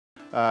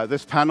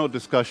this panel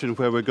discussion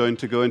where we're going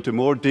to go into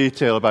more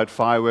detail about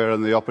FIWARE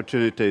and the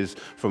opportunities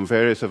from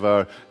various of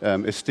our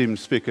esteemed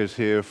speakers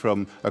here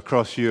from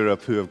across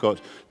Europe who have got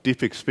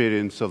deep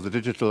experience of the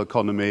digital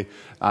economy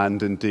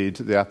and indeed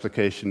the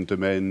application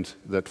domains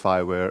that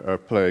FIWARE are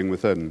playing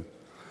within.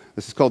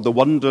 This is called The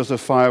Wonders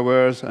of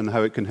FIWARE and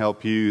how it can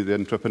help you, the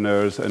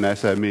entrepreneurs and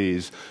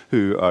SMEs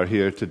who are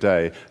here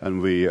today, and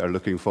we are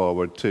looking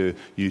forward to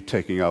you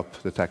taking up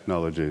the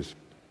technologies.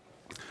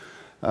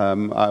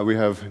 We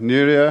have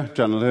Nuria,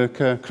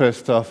 Gianluca,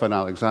 Christoph and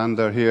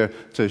Alexander here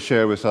to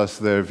share with us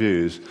their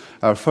views.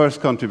 Our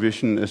first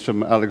contribution is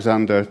from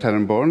Alexander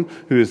Tettenborn,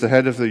 who is the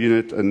head of the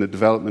unit in the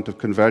development of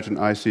convergent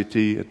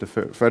ICT at the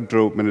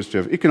Federal Ministry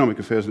of Economic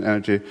Affairs and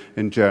Energy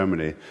in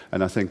Germany.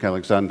 And I think,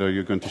 Alexander,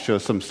 you're going to show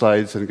some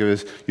slides and give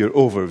us your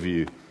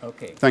overview.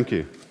 Okay. Thank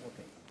you.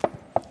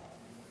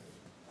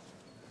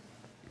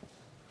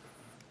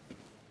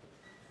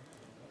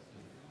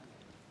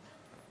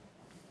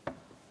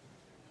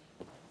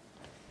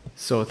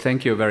 So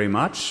thank you very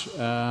much.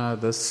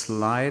 The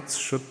slides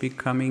should be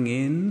coming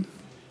in,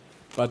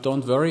 but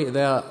don't worry,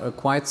 there are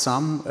quite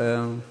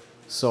some,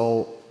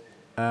 so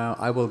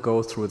I will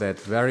go through that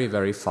very,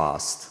 very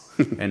fast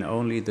and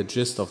only the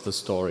gist of the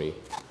story.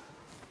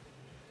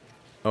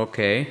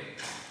 Okay.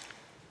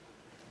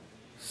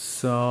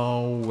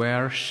 So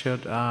where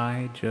should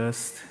I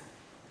just...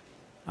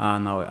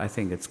 no, I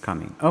think it's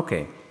coming.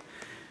 Okay.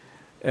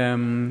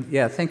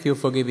 Yeah, thank you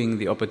for giving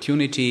the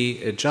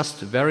opportunity. Just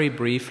very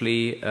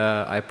briefly,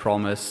 I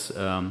promise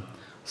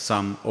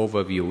some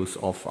overviews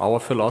of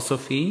our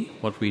philosophy,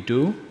 what we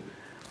do.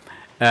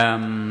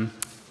 Are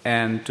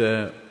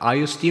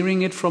you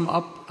steering it from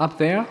up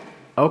there?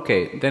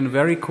 Okay, then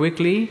very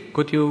quickly,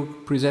 could you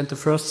present the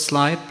first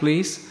slide,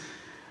 please?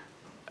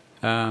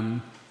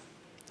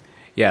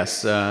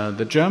 Yes,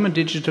 the German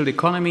digital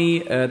economy,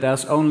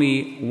 there's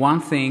only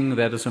one thing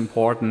that is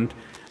important,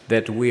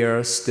 that we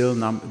are still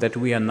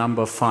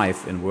number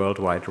 5 in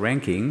worldwide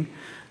ranking.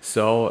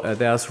 So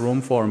there's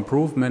room for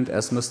improvement,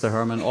 as Mr.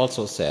 Herman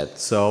also said.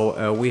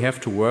 So we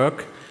have to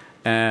work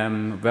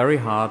very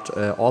hard,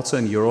 also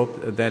in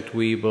Europe, that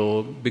we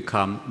will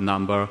become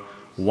number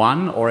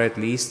 1, or at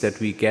least that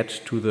we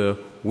get to the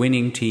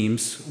winning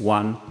teams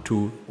 1,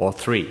 2, or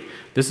 3.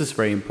 This is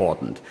very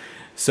important.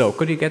 So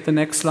could you get the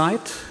next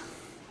slide?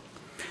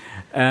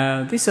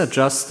 These are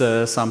just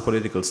some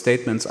political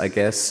statements. I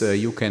guess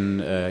you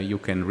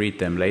can read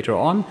them later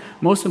on.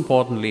 Most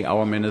importantly,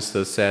 our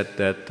minister said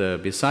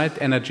that beside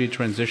energy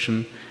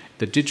transition,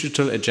 the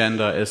digital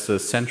agenda is the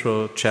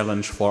central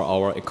challenge for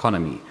our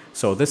economy.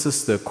 So this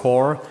is the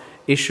core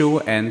issue,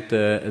 and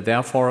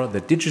therefore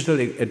the digital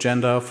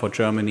agenda for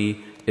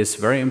Germany is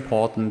very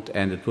important,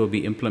 and it will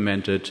be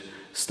implemented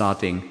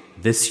starting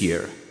this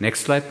year.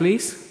 Next slide,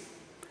 please.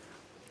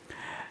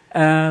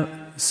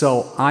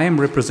 So I am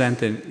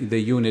representing the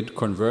unit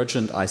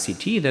Convergent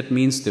ICT. That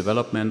means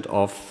development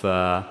of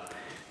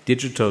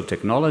digital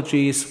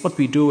technologies. What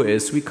we do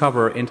is we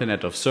cover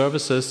Internet of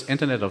Services,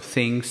 Internet of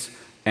Things,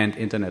 and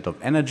Internet of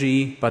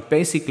Energy. But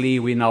basically,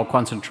 we now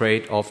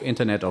concentrate on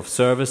Internet of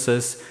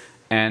Services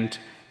and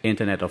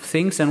Internet of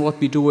Things. And what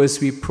we do is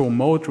we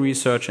promote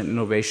research and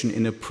innovation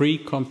in a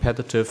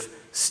pre-competitive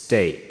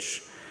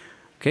stage.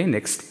 Okay,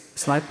 next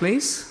slide,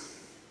 please.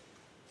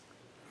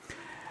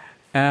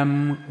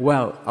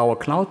 Well, our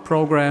cloud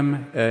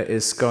program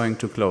is going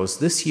to close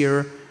this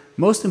year.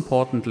 Most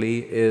importantly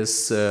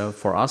is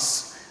for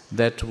us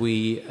that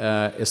we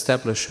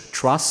establish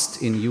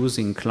trust in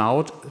using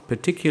cloud,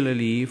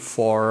 particularly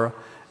for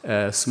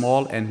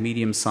small and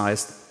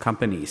medium-sized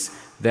companies.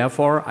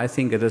 Therefore, I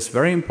think it is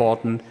very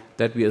important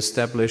that we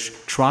establish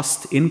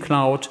trust in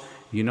cloud.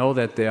 You know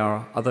that there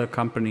are other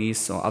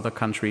companies or other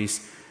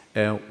countries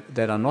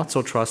that are not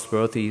so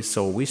trustworthy,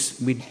 so we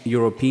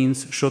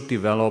Europeans should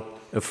develop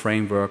a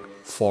framework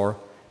for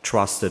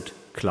trusted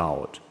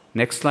cloud.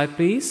 Next slide,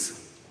 please.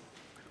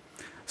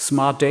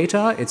 Smart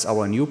data, it's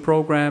our new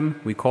program.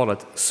 We call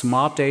it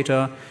smart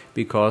data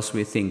because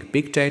we think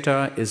big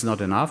data is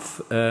not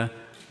enough.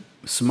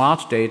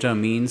 Smart data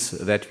means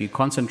that we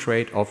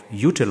concentrate on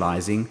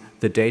utilizing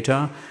the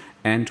data,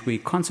 and we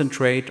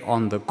concentrate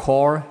on the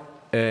core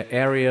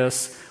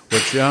areas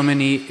where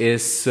Germany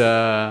is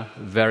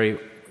very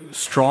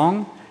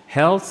strong.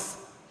 Health,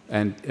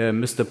 and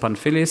Mr.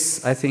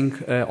 Panfilis, I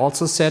think,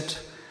 also said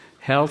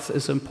health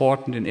is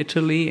important in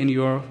Italy,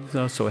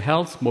 so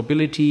health,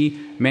 mobility,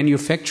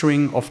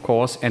 manufacturing, of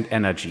course, and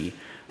energy.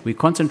 We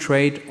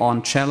concentrate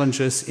on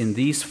challenges in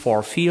these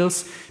 4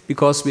 fields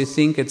because we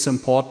think it's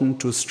important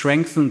to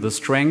strengthen the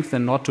strength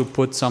and not to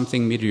put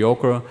something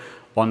mediocre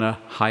on a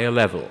higher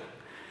level.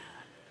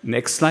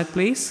 Next slide,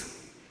 please.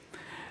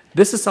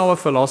 This is our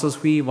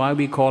philosophy, why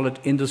we call it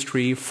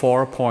Industry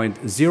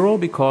 4.0,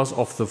 because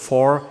of the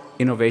 4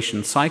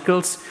 innovation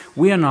cycles.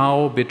 We are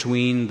now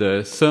between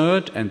the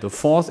 3rd and the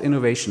 4th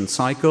innovation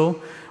cycle.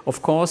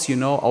 Of course, you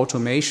know,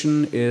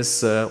 automation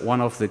is one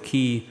of the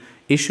key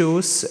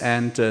issues,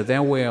 and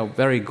there we are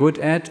very good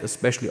at,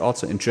 especially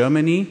also in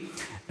Germany.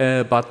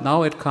 But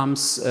now it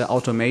comes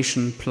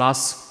automation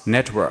plus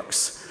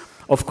networks.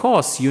 Of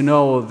course, you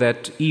know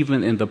that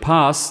even in the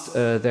past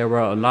there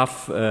were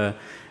enough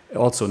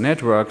also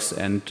networks,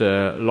 and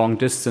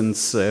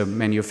long-distance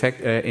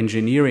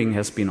engineering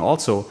has been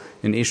also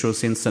an issue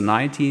since the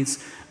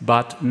 90s.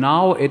 But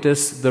now it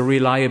is the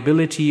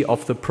reliability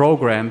of the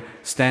program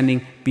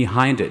standing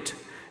behind it.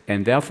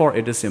 And therefore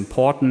it is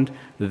important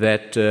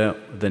that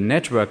the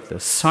network, the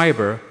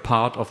cyber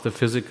part of the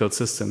physical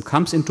system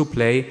comes into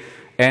play,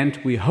 and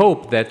we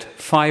hope that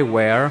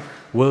FIWARE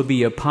will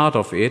be a part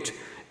of it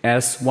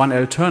as one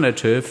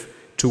alternative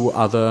to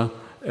other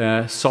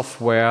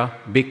software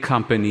big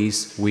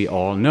companies we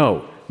all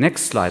know.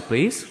 Next slide,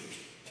 please.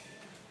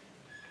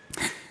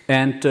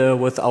 And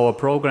with our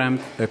program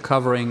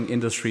covering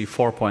Industry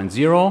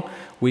 4.0,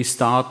 we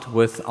start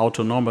with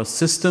autonomous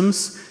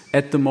systems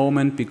at the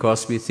moment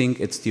because we think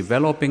it's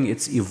developing,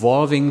 it's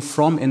evolving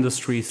from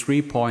Industry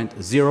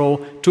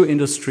 3.0 to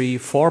Industry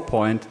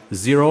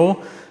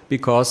 4.0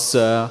 because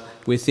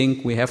we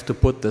think we have to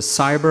put the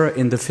cyber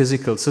in the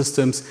physical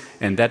systems,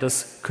 and that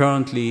is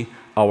currently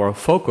our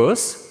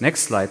focus.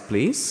 Next slide,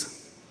 please.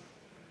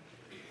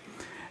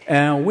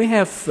 We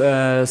have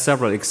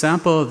several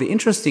examples. The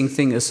interesting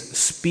thing is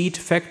speed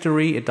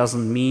factory. It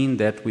doesn't mean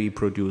that we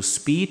produce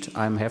speed.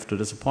 I have to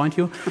disappoint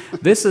you.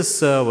 This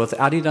is with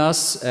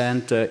Adidas,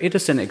 and it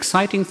is an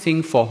exciting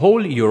thing for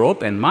whole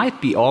Europe and might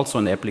be also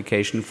an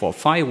application for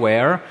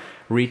FIWARE,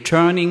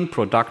 returning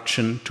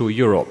production to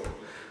Europe.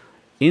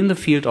 In the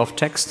field of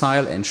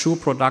textile and shoe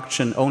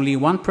production, only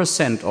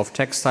 1% of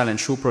textile and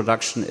shoe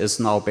production is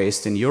now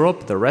based in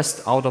Europe. The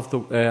rest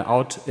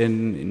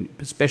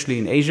especially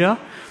in Asia.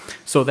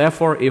 So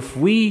therefore, if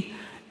we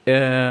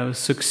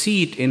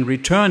succeed in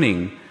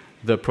returning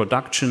the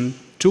production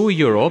to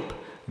Europe,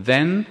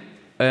 then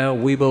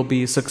we will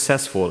be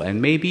successful.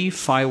 And maybe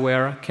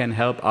FIWARE can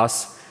help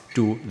us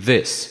do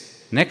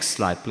this. Next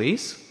slide,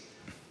 please.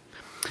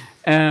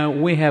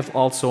 We have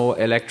also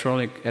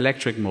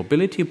electric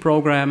mobility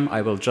program.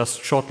 I will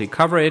just shortly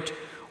cover it.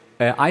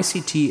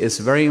 ICT is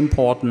very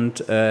important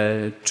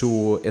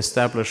to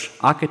establish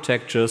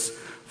architectures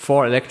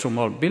for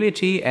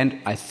electromobility, and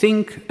I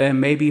think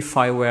maybe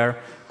FIWARE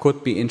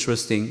could be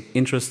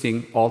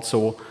interesting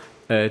also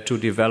to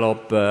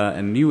develop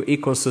a new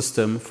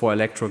ecosystem for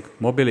electric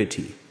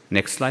mobility.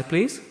 Next slide,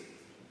 please.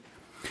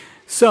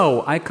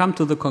 So I come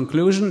to the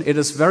conclusion. It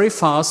is very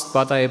fast,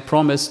 but I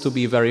promise to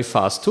be very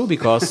fast too,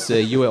 because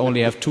you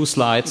only have 2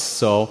 slides,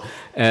 so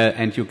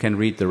and you can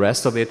read the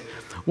rest of it.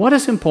 What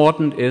is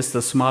important is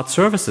the smart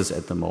services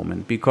at the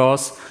moment,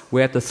 because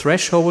we're at the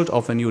threshold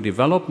of a new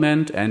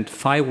development, and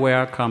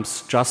FIWARE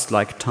comes just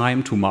like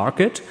time to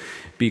market,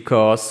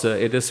 because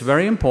it is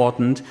very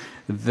important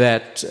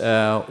that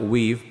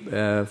we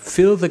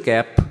fill the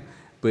gap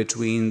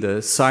between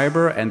the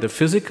cyber and the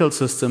physical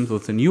systems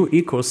with a new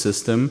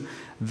ecosystem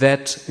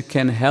that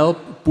can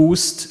help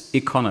boost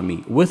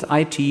economy with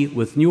IT,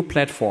 with new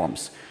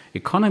platforms.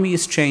 Economy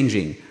is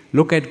changing.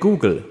 Look at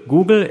Google.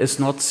 Google is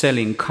not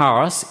selling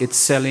cars, it's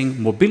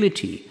selling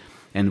mobility.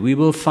 And we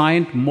will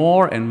find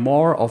more and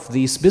more of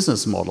these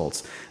business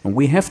models. And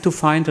we have to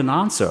find an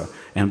answer.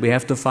 And we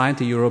have to find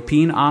a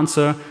European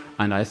answer.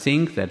 And I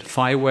think that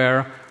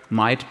FIWARE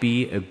might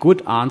be a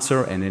good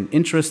answer and an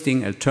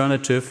interesting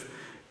alternative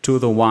to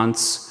the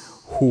ones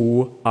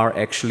who are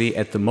actually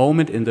at the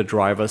moment in the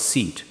driver's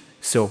seat.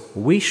 So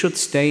we should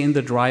stay in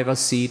the driver's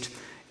seat,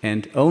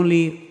 and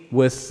only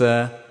with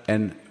a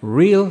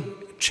real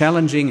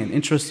challenging and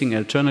interesting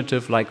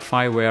alternative like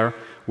FIWARE,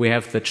 we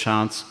have the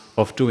chance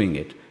of doing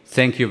it.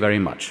 Thank you very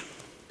much.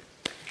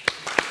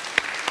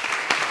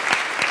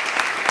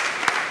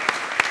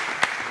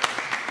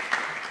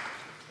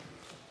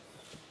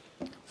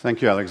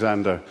 Thank you,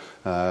 Alexander.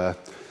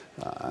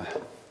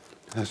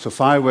 So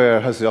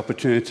FIWARE has the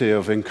opportunity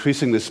of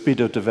increasing the speed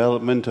of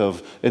development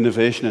of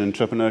innovation and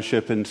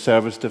entrepreneurship in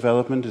service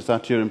development. Is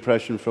that your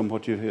impression from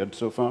what you've heard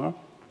so far?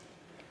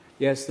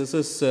 Yes, this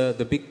is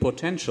the big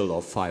potential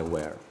of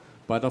FIWARE.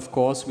 But of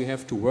course we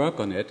have to work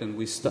on it, and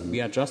we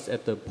are just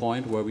at the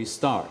point where we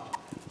start.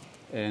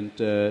 And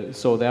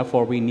so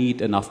therefore we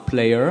need enough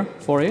player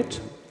for it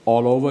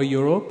all over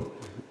Europe.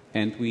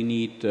 And we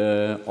need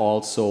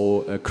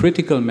also a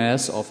critical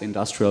mass of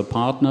industrial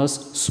partners,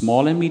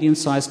 small and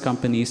medium-sized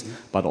companies,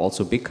 but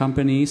also big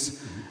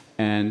companies.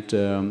 And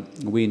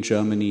we in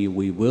Germany,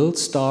 we will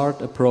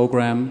start a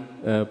program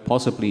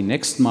possibly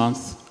next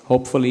month.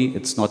 Hopefully,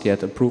 it's not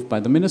yet approved by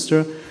the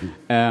minister,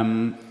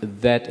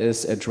 that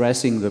is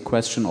addressing the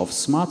question of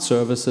smart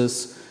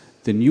services,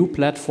 the new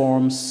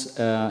platforms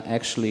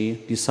actually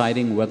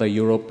deciding whether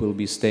Europe will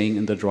be staying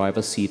in the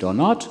driver's seat or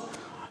not.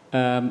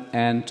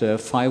 And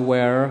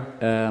FIWARE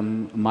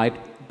might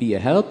be a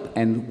help,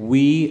 and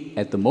we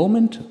at the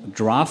moment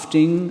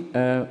drafting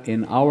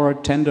in our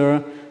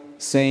tender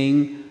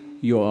saying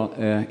you're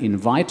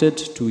invited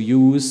to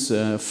use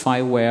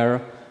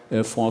FIWARE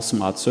for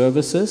smart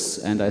services,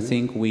 and I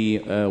think we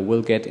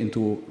will get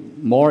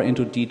more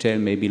into detail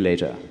maybe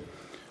later.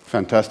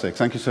 Fantastic,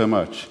 thank you so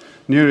much.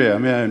 Nuria,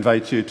 may I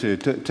invite you to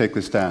take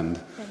the stand?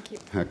 Thank you.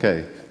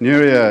 Okay,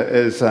 Nuria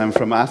is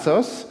from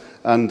ATOS.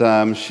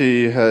 and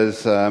she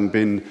has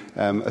been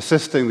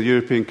assisting the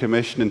European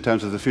Commission in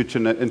terms of the future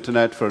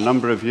internet for a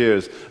number of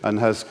years and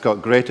has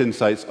got great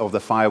insights of the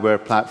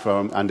FIWARE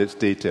platform and its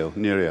detail.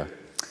 Nuria.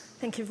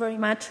 Thank you very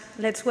much.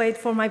 Let's wait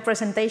for my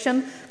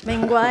presentation.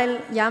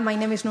 Meanwhile, yeah, my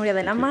name is Nuria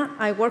de Lama.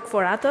 I work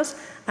for ATOS,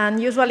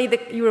 and usually the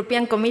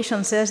European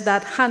Commission says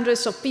that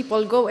hundreds of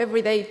people go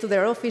every day to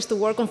their office to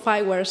work on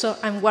FIWARE, so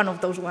I'm one of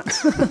those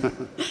ones.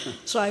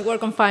 So I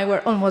work on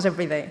FIWARE almost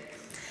every day.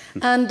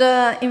 And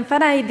in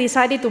fact, I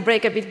decided to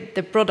break a bit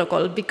the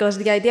protocol because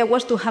the idea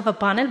was to have a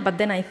panel, but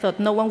then I thought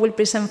no one will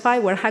present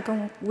FIWARE. How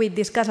can we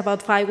discuss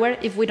about FIWARE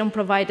if we don't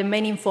provide the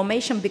main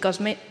information, because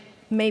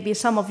maybe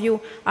some of you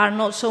are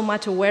not so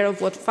much aware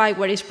of what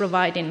FIWARE is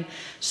providing.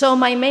 So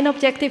my main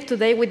objective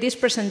today with this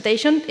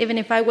presentation, even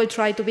if I will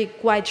try to be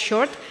quite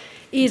short,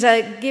 is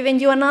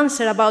giving you an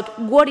answer about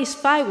what is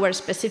FIWARE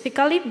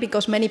specifically,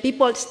 because many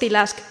people still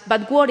ask,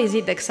 but what is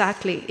it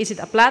exactly? Is it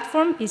a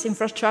platform? Is it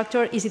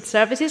infrastructure? Is it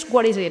services?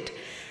 What is it?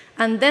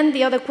 And then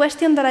the other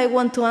question that I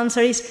want to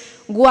answer is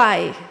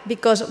why?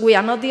 Because we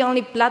are not the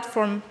only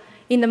platform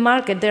in the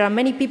market. There are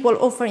many people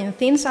offering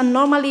things, and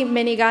normally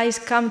many guys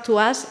come to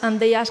us and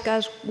they ask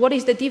us, what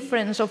is the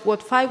difference of what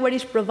FIWARE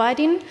is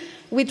providing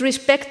with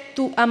respect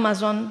to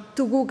Amazon,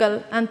 to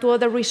Google, and to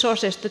other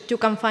resources that you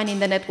can find in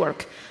the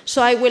network?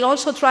 So I will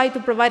also try to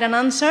provide an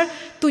answer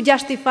to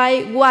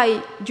justify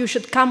why you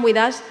should come with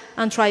us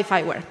and try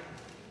FIWARE.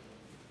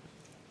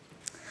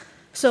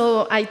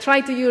 So I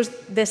try to use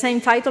the same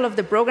title of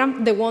the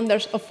program, The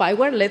Wonders of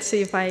FIWARE. Let's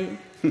see if I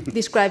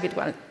describe it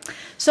well.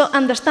 So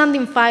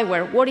understanding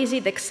FIWARE, what is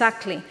it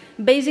exactly?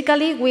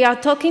 Basically, we are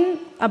talking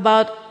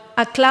about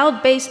a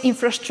cloud-based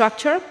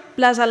infrastructure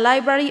plus a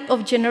library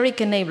of generic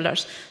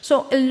enablers.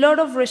 So a lot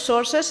of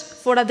resources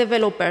for a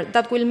developer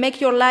that will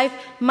make your life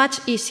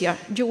much easier.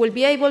 You will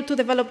be able to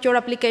develop your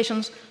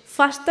applications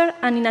faster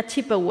and in a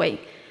cheaper way.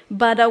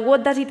 But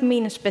what does it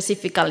mean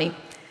specifically?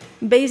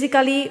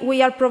 Basically,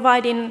 we are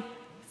providing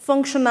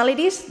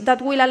functionalities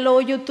that will allow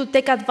you to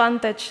take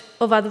advantage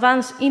of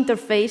advanced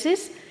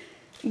interfaces,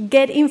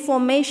 get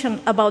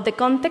information about the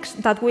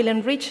context that will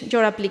enrich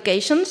your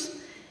applications,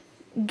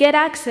 get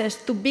access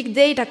to big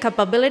data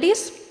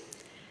capabilities,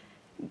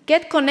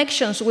 get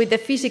connections with the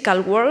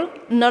physical world,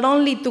 not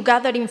only to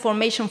gather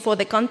information for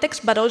the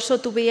context, but also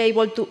to be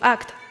able to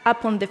act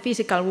upon the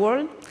physical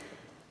world,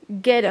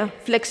 get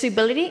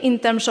flexibility in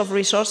terms of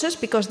resources,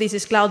 because this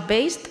is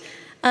cloud-based.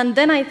 And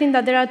then I think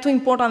that there are two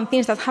important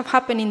things that have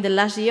happened in the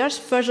last years.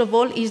 First of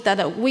all is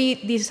that we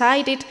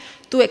decided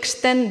to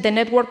extend the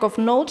network of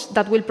nodes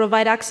that will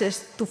provide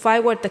access to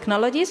FIWARE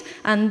technologies.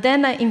 And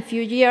then in a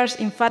few years,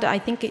 in fact, I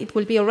think it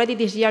will be already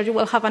this year, you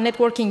will have a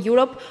network in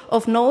Europe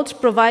of nodes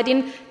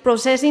providing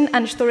processing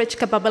and storage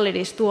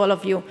capabilities to all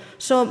of you.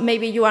 So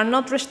maybe you are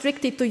not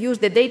restricted to use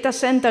the data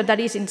center that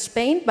is in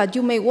Spain, but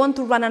you may want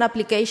to run an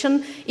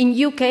application in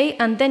UK,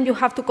 and then you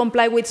have to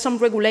comply with some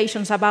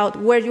regulations about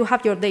where you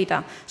have your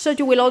data. So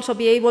you will also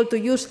be able to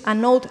use a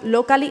node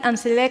locally and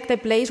select a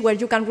place where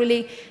you can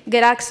really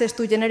get access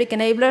to generic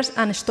enablers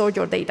and store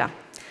your data.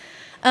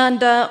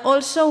 And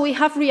also we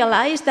have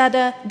realized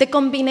that the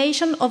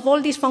combination of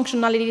all these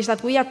functionalities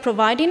that we are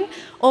providing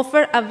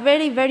offer a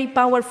very, very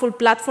powerful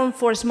platform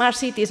for smart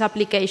cities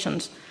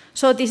applications.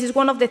 So this is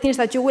one of the things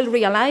that you will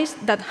realize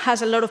that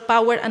has a lot of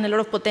power and a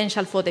lot of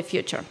potential for the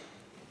future.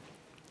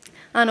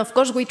 And of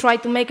course, we try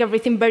to make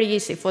everything very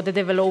easy for the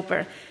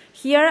developer.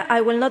 Here,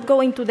 I will not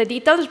go into the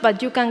details,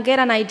 but you can get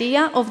an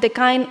idea of the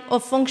kind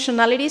of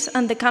functionalities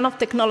and the kind of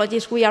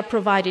technologies we are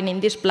providing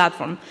in this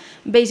platform.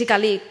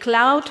 Basically,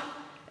 cloud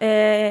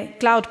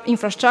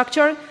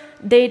infrastructure,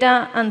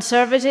 data and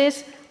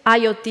services,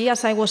 IoT,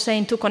 as I was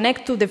saying, to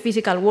connect to the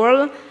physical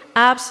world,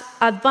 apps,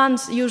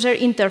 advanced user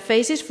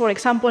interfaces. For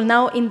example,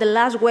 now in the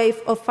last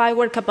wave of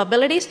FIWARE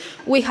capabilities,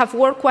 we have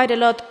worked quite a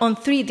lot on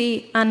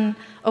 3D and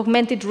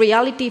augmented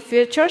reality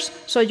features,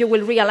 so you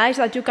will realize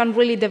that you can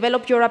really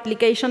develop your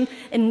application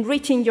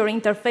enriching your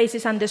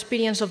interfaces and the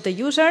experience of the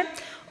user.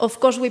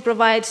 Of course, we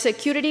provide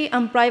security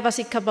and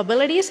privacy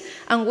capabilities,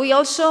 and we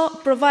also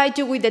provide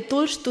you with the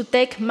tools to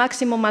take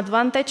maximum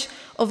advantage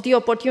of the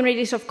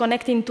opportunities of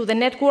connecting to the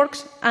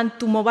networks and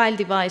to mobile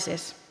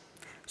devices.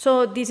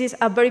 So this is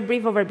a very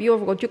brief overview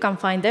of what you can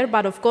find there,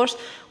 but of course,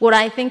 what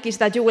I think is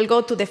that you will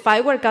go to the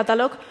FIWARE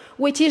catalog,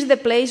 which is the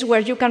place where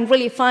you can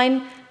really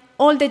find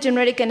all the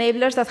generic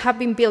enablers that have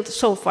been built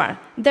so far.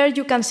 There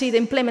you can see the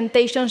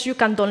implementations, you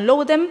can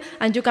download them,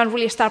 and you can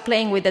really start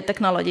playing with the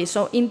technology.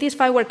 So in this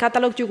FIWARE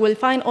catalog, you will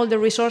find all the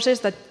resources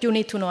that you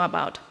need to know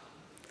about.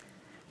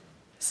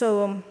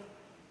 So,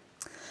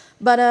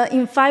 but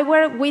in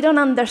FIWARE, we don't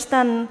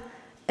understand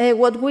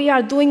what we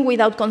are doing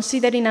without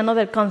considering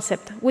another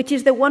concept, which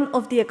is the one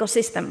of the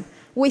ecosystem.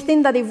 We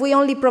think that if we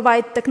only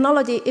provide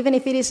technology, even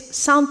if it is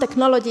sound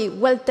technology,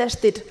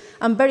 well-tested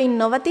and very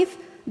innovative,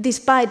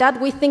 despite that,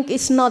 we think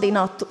it's not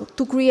enough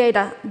to create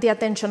the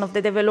attention of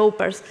the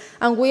developers.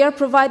 And we are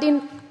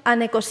providing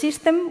an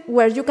ecosystem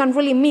where you can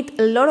really meet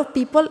a lot of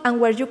people and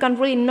where you can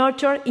really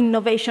nurture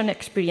innovation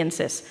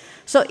experiences.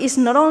 So it's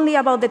not only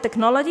about the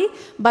technology,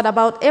 but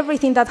about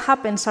everything that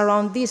happens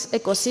around this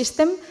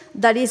ecosystem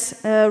that is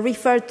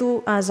referred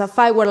to as a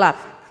FIWARE lab.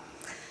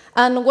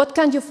 And what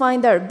can you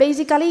find there?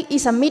 Basically,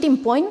 it's a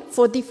meeting point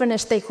for different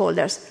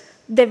stakeholders.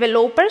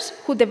 Developers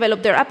who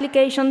develop their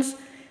applications,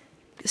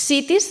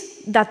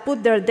 cities that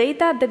put their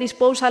data at the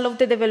disposal of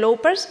the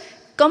developers,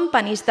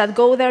 companies that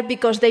go there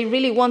because they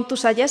really want to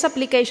suggest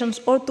applications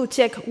or to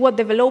check what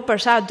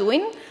developers are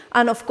doing,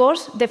 and of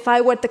course, the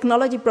FIWARE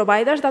technology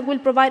providers that will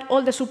provide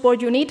all the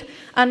support you need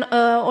and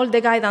all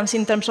the guidance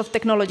in terms of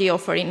technology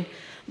offering.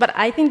 But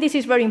I think this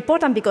is very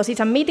important because it's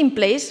a meeting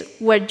place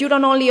where you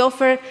don't only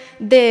offer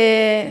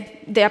the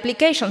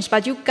applications,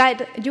 but you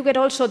get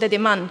also the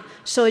demand.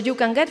 So you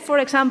can get, for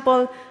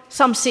example,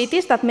 some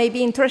cities that may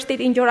be interested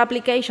in your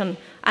application.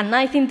 And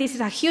I think this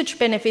is a huge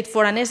benefit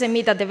for an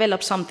SME that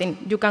develops something.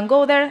 You can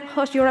go there,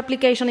 host your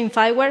application in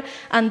FIWARE,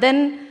 and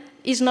then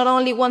it's not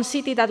only one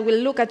city that will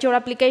look at your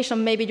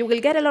application, maybe you will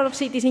get a lot of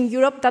cities in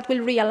Europe that will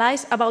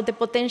realize about the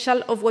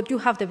potential of what you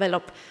have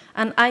developed.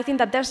 And I think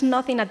that there's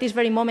nothing at this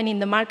very moment in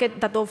the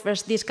market that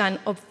offers this kind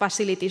of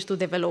facilities to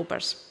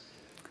developers.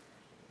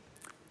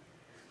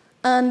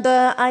 And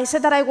I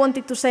said that I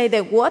wanted to say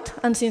the what,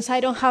 and since I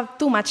don't have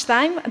too much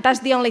time, that's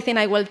the only thing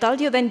I will tell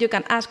you, then you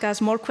can ask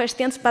us more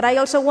questions. But I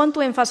also want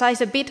to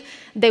emphasize a bit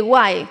the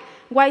why.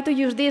 Why to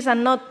use this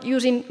and not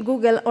using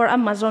Google or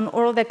Amazon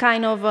or the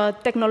kind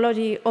of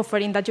technology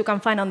offering that you can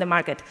find on the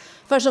market?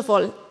 First of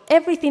all,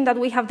 everything that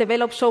we have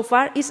developed so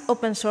far is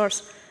open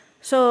source.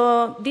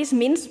 So this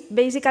means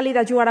basically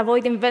that you are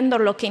avoiding vendor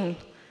lock-in.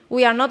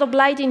 We are not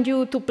obliging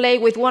you to play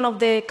with one of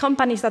the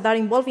companies that are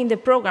involved in the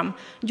program.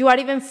 You are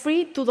even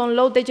free to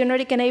download the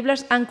generic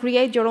enablers and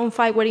create your own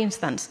FIWARE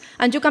instance.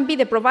 And you can be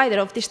the provider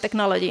of this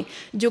technology.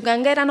 You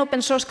can get an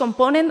open source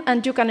component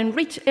and you can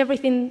enrich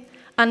everything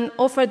and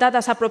offer that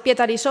as a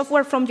proprietary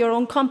software from your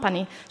own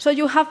company. So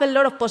you have a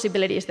lot of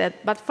possibilities there.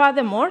 But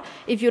furthermore,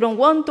 if you don't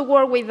want to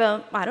work with,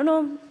 I don't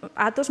know,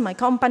 ATOS, my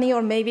company,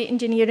 or maybe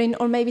engineering,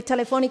 or maybe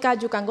Telefonica,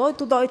 you can go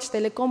to Deutsche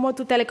Telekom or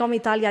to Telecom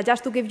Italia,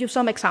 just to give you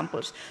some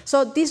examples.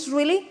 So this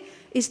really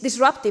is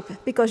disruptive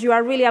because you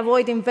are really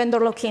avoiding vendor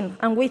lock-in.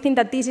 And we think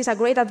that this is a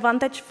great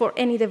advantage for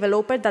any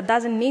developer that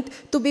doesn't need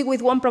to be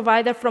with one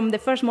provider from the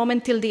first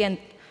moment till the end.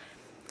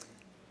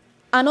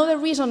 Another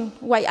reason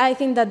why I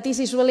think that this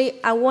is really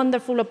a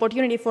wonderful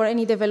opportunity for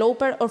any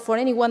developer or for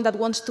anyone that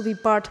wants to be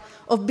part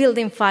of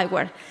building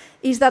FIWARE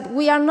is that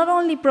we are not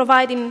only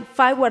providing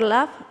FIWARE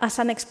Lab as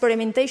an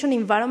experimentation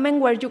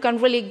environment where you can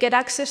really get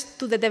access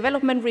to the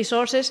development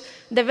resources,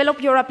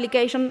 develop your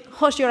application,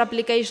 host your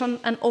application,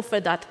 and offer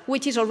that,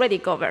 which is already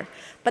covered.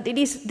 But it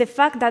is the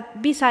fact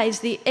that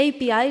besides the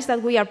APIs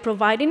that we are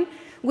providing,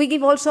 we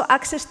give also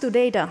access to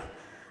data.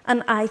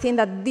 And I think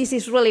that this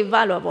is really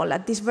valuable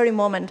at this very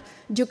moment.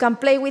 You can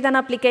play with an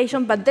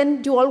application, but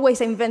then you always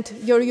invent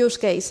your use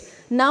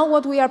case. Now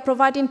what we are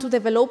providing to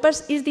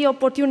developers is the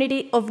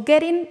opportunity of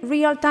getting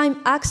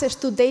real-time access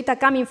to data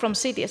coming from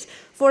cities.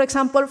 For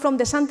example, from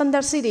the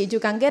Santander city, you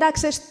can get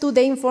access to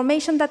the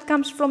information that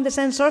comes from the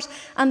sensors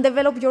and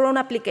develop your own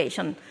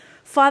application.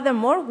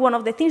 Furthermore, one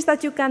of the things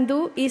that you can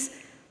do is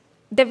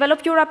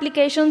develop your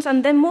applications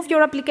and then move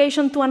your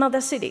application to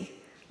another city.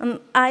 And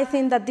I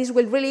think that this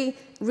will really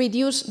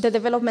reduce the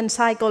development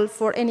cycle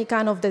for any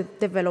kind of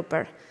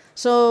developer.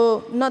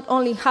 So not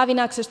only having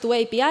access to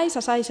APIs,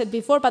 as I said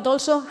before, but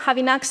also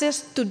having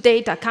access to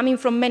data coming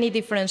from many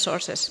different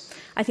sources.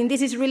 I think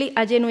this is really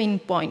a genuine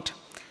point.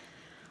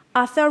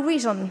 A third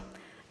reason,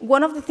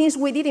 one of the things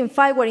we did in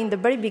FIWARE in the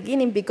very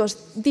beginning,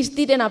 because this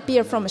didn't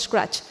appear from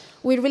scratch,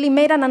 we really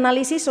made an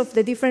analysis of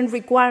the different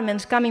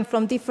requirements coming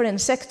from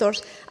different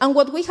sectors. And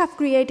what we have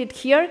created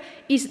here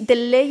is the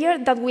layer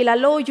that will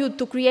allow you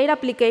to create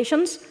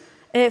applications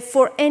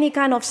for any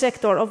kind of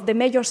sector, of the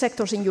major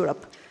sectors in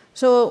Europe.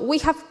 So we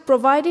have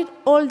provided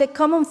all the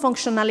common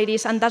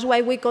functionalities, and that's why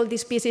we call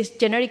these pieces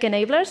generic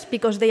enablers,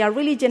 because they are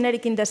really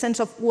generic in the sense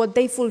of what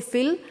they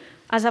fulfill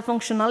as a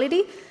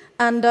functionality.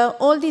 And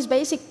all these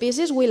basic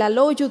pieces will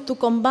allow you to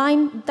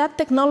combine that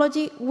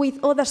technology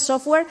with other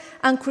software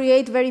and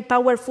create very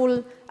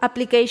powerful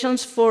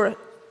applications for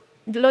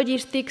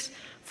logistics,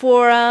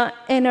 for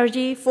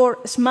energy, for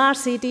smart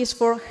cities,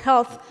 for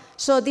health.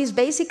 So this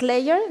basic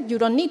layer, you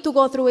don't need to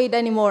go through it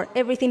anymore.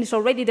 Everything is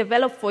already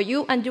developed for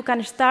you, and you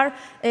can start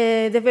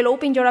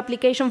developing your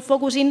application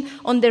focusing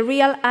on the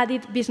real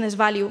added business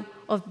value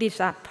of this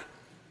app.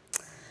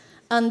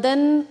 And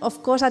then,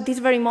 of course, at this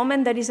very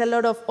moment, there is a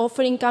lot of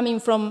offering coming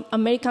from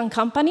American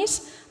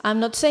companies. I'm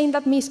not saying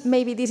that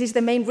maybe this is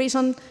the main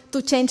reason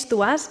to change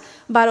to us,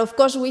 but of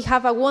course, we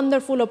have a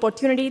wonderful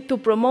opportunity to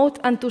promote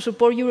and to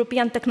support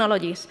European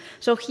technologies.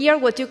 So here,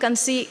 what you can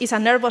see is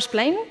an Airbus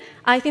plane.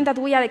 I think that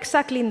we are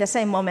exactly in the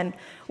same moment.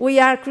 We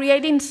are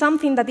creating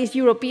something that is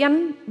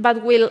European,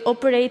 but will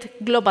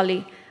operate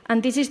globally.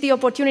 And this is the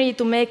opportunity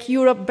to make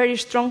Europe very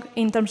strong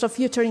in terms of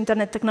future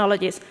internet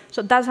technologies.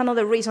 So that's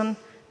another reason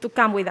to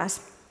come with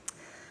us.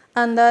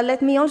 And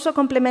let me also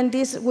complement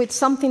this with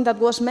something that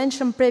was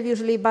mentioned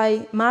previously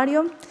by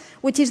Mario,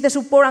 which is the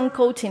support and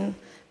coaching.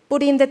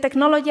 Putting the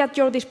technology at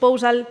your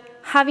disposal,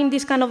 having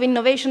this kind of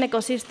innovation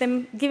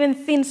ecosystem, giving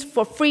things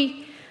for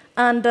free,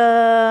 and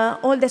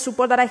all the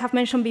support that I have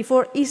mentioned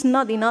before is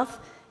not enough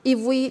if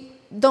we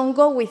don't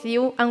go with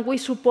you and we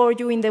support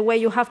you in the way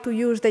you have to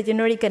use the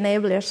generic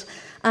enablers.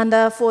 And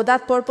for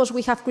that purpose,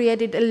 we have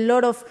created a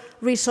lot of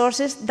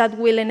resources that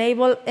will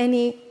enable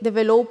any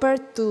developer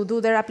to do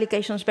their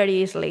applications very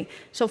easily.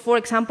 So for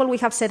example, we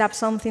have set up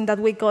something that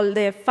we call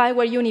the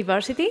FIWARE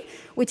University,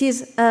 which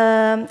is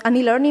an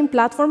e-learning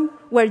platform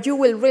where you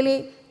will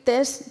really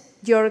test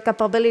your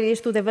capabilities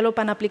to develop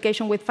an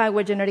application with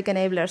FIWARE generic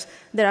enablers.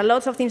 There are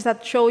lots of things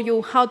that show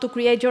you how to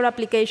create your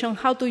application,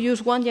 how to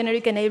use one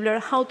generic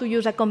enabler, how to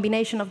use a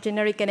combination of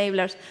generic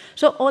enablers.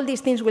 So all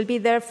these things will be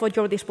there for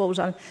your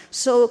disposal.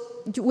 So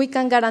we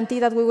can guarantee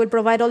that we will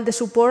provide all the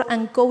support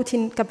and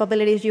coaching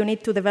capabilities you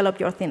need to develop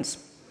your things.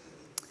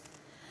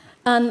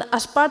 And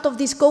as part of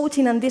this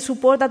coaching and this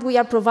support that we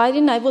are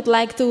providing, I would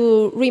like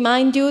to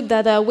remind you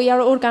that we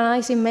are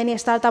organizing many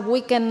startup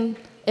weekend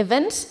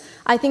events.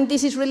 I think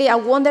this is really a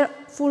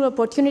wonderful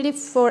opportunity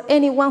for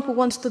anyone who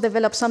wants to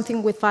develop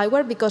something with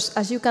FIWARE, because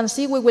as you can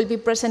see, we will be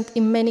present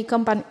in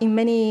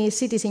many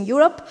cities in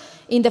Europe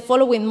in the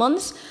following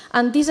months.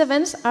 And these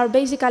events are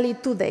basically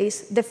 2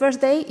 days. The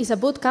first day is a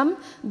bootcamp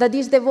that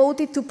is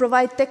devoted to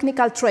provide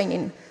technical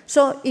training.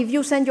 So if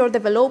you send your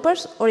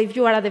developers, or if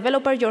you are a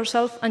developer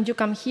yourself and you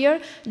come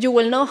here, you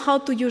will know how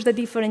to use the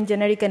different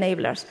generic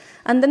enablers.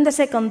 And then the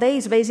second day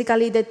is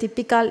basically the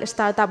typical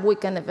startup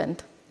weekend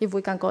event, if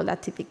we can call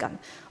that typical.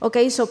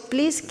 Okay, so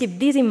please keep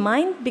this in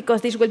mind,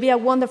 because this will be a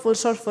wonderful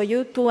source for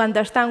you to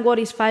understand what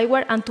is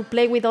FIWARE and to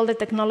play with all the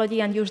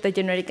technology and use the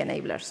generic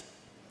enablers.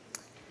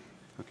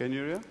 Okay,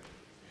 Nuria?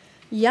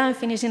 Yeah, I'm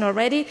finishing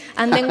already.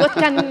 And then what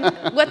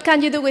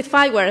can you do with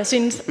FIWARE?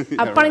 Since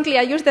apparently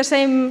I use the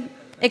same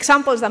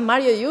examples that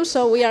Mario used,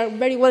 so we are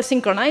very well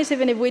synchronized,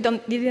 even if we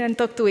didn't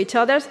talk to each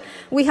other.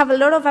 We have a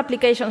lot of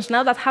applications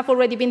now that have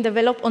already been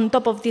developed on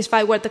top of this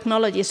FIWARE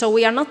technology, so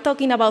we are not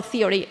talking about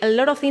theory. A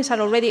lot of things are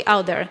already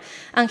out there.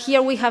 And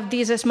here we have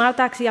this smart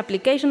taxi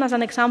application as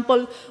an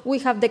example. We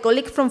have the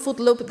colleague from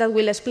FoodLoop that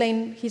will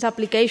explain his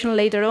application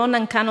later on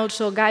and can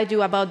also guide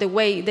you about the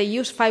way they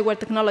use FIWARE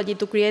technology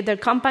to create their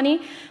company.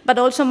 But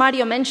also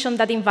Mario mentioned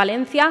that in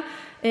Valencia,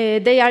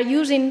 they are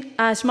using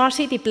a smart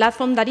city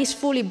platform that is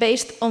fully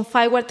based on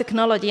FIWARE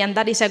technology, and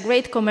that is a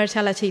great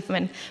commercial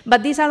achievement.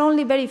 But these are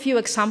only very few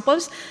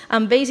examples,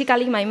 and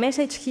basically my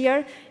message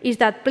here is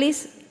that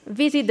please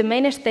visit the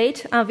main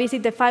stage and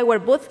visit the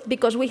FIWARE booth,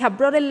 because we have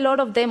brought a lot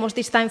of demos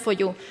this time for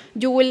you.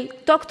 You will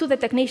talk to the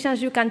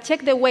technicians, you can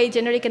check the way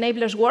generic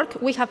enablers work.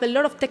 We have a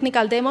lot of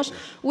technical demos.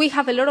 We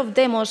have a lot of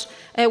demos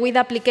with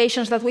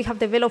applications that we have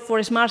developed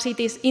for smart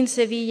cities in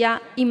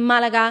Sevilla, in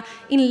Malaga,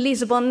 in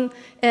Lisbon,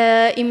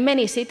 in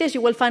many cities.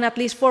 You will find at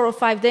least 4 or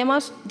 5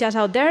 demos just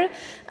out there.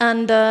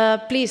 And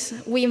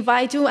please, we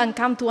invite you and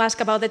come to ask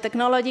about the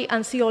technology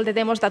and see all the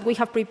demos that we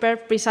have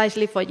prepared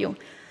precisely for you.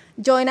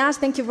 Join us.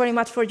 Thank you very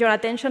much for your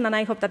attention, and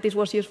I hope that this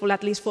was useful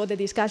at least for the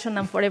discussion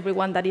and for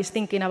everyone that is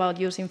thinking about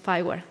using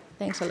FIWARE.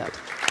 Thanks a lot.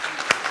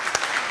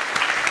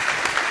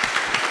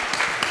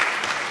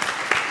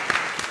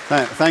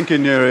 Thank you,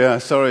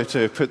 Nuria. Sorry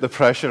to put the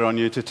pressure on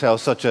you to tell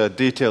such a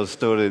detailed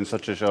story in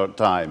such a short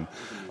time.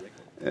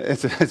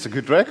 It's a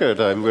good record,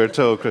 we're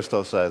told,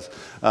 Christoph says.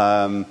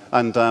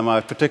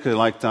 I particularly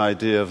like the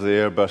idea of the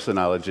Airbus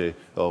analogy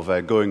of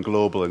going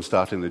global and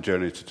starting the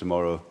journey to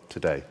tomorrow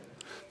today.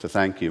 So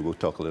thank you. We'll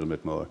talk a little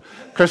bit more.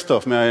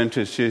 Christoph, may I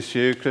introduce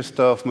you?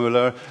 Christoph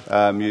Müller.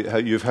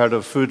 You've heard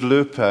of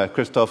FoodLoop.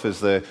 Christoph is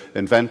the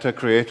inventor,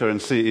 creator,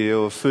 and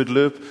CEO of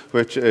FoodLoop,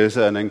 which is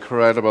an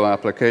incredible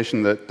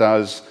application that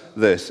does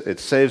this. It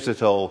saves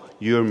it all,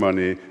 your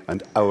money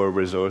and our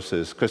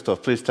resources.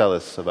 Christoph, please tell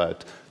us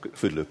about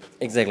FoodLoop.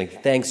 Exactly.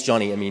 Thanks,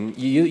 Jonnie. I mean,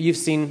 you've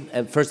seen,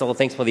 first of all,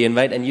 thanks for the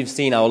invite, and you've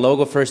seen our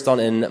logo first on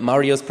in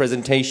Mario's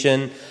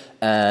presentation.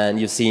 And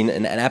you've seen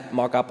an app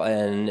mock-up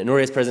in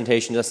Nuria's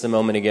presentation just a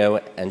moment ago,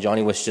 and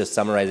Jonnie was just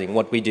summarizing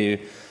what we do.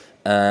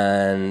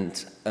 And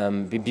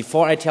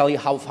before I tell you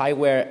how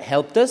FIWARE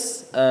helped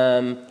us,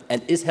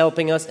 and is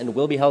helping us, and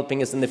will be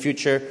helping us in the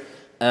future,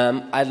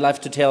 I'd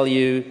love to tell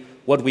you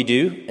what we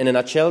do in a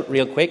nutshell,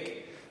 real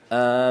quick.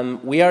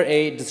 We are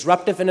a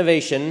disruptive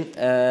innovation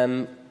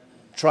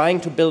trying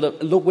to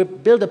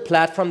build a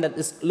platform that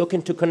is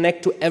looking to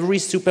connect to every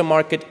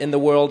supermarket in the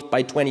world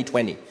by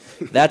 2020.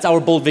 That's our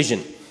bold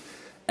vision.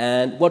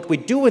 And what we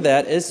do with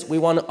that is we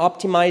want to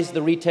optimize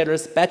the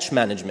retailer's batch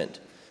management.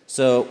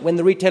 So when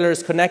the retailer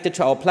is connected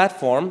to our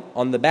platform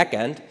on the back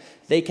end,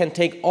 they can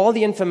take all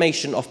the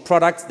information of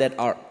products that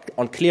are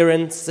on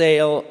clearance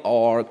sale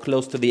or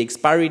close to the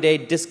expiry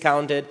date,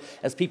 discounted,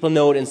 as people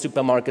know it in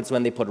supermarkets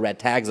when they put red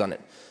tags on it.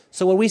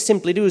 So what we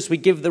simply do is we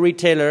give the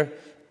retailer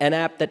an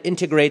app that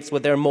integrates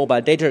with their mobile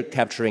data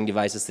capturing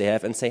devices they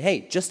have and say,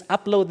 hey, just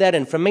upload that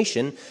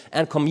information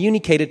and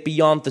communicate it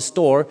beyond the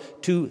store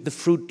to the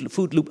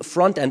FoodLoop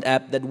front-end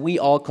app that we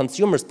all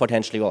consumers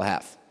potentially will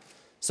have.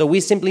 So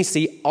we simply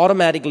see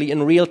automatically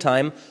in real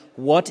time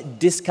what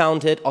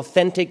discounted,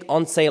 authentic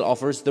on-sale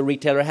offers the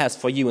retailer has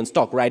for you in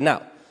stock right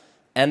now.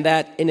 And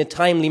that in a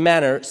timely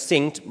manner,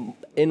 synced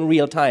in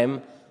real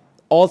time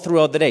all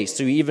throughout the day.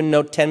 So you even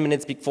know 10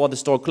 minutes before the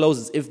store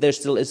closes if there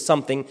still is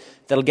something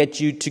that'll get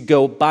you to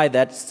go buy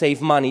that,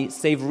 save money,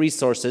 save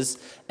resources,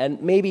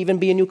 and maybe even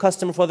be a new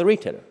customer for the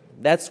retailer.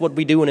 That's what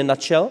we do in a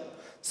nutshell.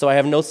 So I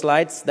have no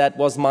slides. That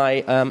was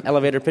my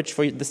elevator pitch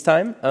for this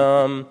time.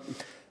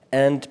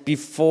 And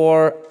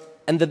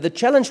the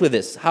challenge with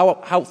this, how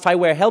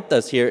FIWARE helped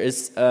us here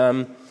is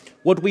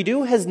what we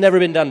do has never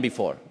been done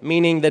before,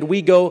 meaning that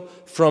we go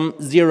from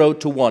 0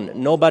 to 1.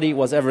 Nobody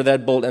was ever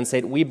that bold and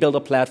said, we build a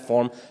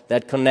platform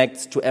that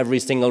connects to every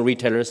single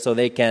retailer so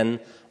they can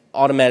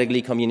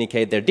automatically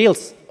communicate their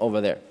deals over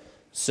there.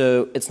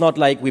 So it's not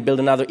like we build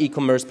another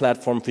e-commerce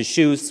platform for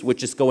shoes,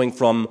 which is going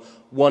from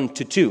 1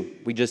 to 2.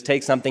 We just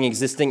take something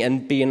existing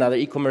and be another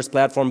e-commerce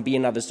platform, be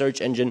another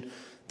search engine.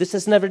 This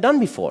has never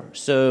done before.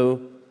 So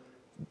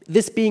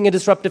this being a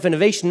disruptive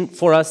innovation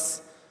for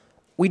us,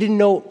 we didn't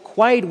know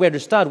quite where to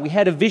start. We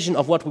had a vision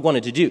of what we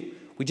wanted to do.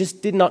 We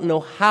just did not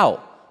know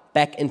how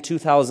back in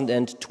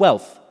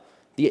 2012.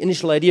 The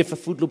initial idea for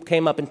FoodLoop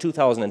came up in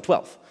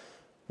 2012.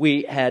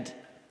 We had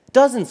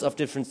dozens of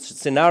different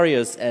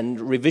scenarios and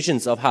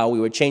revisions of how we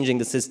were changing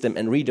the system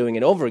and redoing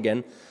it over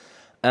again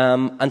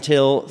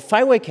until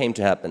FIWARE came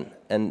to happen.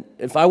 And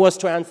if I was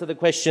to answer the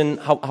question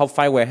how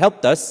FIWARE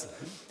helped us,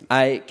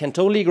 I can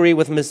totally agree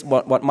with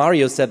what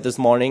Mario said this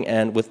morning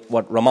and with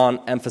what Ramon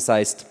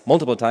emphasized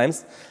multiple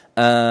times.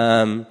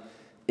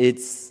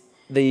 It's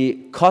the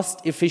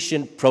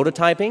cost-efficient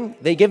prototyping.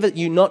 They give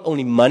you not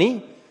only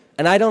money,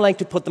 and I don't like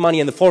to put the money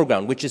in the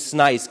foreground, which is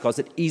nice because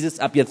it eases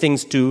up your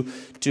things to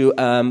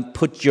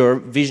put your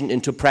vision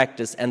into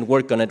practice and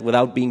work on it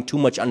without being too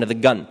much under the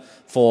gun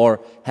for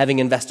having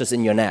investors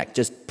in your neck,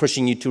 just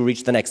pushing you to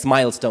reach the next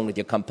milestone with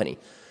your company.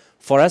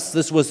 For us,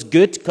 this was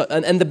good,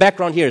 and the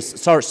background here is,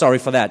 sorry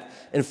for that.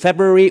 In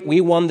February,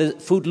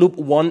 FoodLoop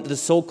won the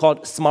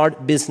so-called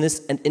Smart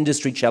Business and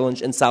Industry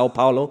Challenge in Sao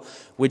Paulo,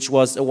 which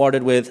was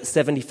awarded with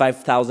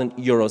 75,000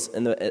 euros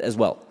as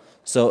well.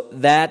 So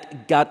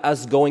that got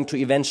us going to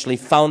eventually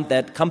found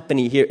that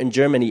company here in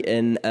Germany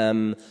in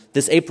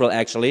this April,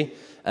 actually,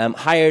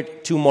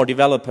 hired 2 more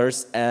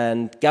developers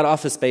and got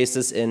office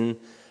spaces in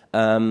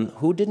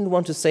who didn't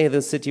want to say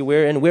the city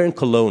we're in? We're in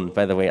Cologne,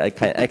 by the way. I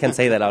can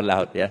say that out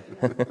loud, yeah.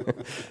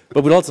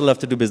 But we'd also love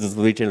to do business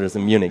with retailers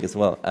in Munich as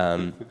well.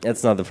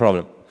 That's not the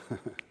problem.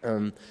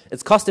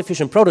 It's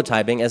cost-efficient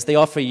prototyping as they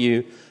offer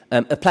you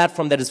a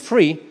platform that is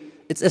free.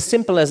 It's as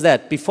simple as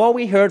that. Before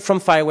we heard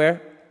from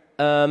FIWARE,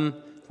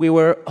 we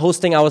were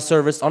hosting our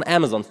service on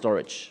Amazon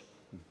storage.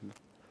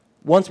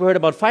 Once we heard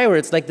about FIWARE,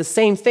 it's like the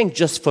same thing,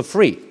 just for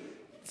free,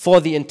 for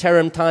the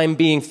interim time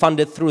being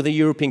funded through the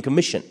European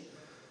Commission.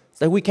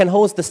 So we can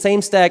host the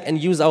same stack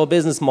and use our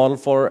business model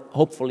for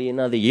hopefully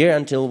another year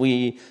until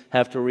we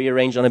have to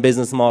rearrange on a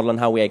business model and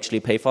how we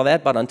actually pay for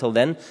that. But until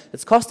then,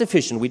 it's cost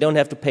efficient. We don't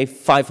have to pay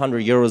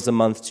 500 euros a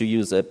month to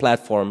use a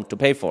platform to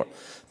pay for.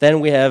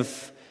 Then we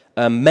have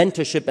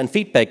mentorship and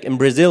feedback in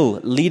Brazil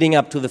leading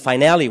up to the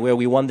finale where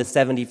we won the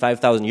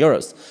 75,000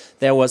 euros.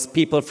 There was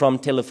people from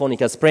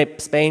Telefónica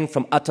Spain,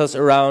 from ATOS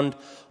around,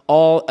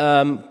 all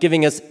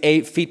giving us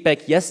a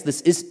feedback, yes,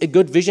 this is a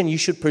good vision, you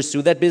should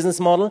pursue that business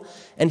model.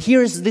 And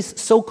here is this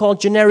so-called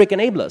generic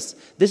enablers.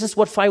 This is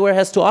what FIWARE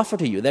has to offer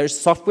to you. There's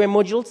software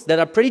modules that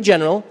are pretty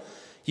general.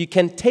 You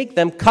can take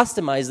them,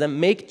 customize them,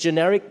 make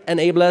generic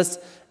enablers,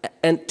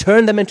 and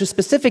turn them into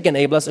specific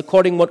enablers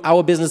according to what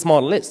our business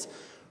model is,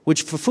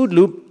 which for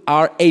FoodLoop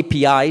are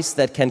APIs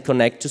that can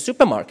connect to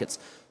supermarkets.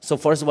 So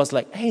for us it was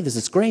like, hey, this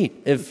is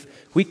great. If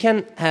we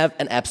can have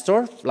an app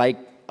store, like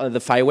the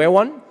FIWARE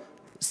one,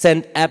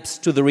 send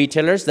apps to the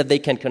retailers that they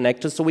can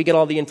connect to so we get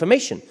all the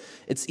information.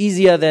 It's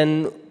easier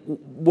than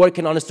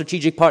working on a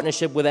strategic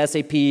partnership with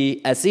SAP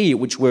SE,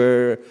 which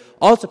we're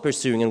also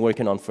pursuing and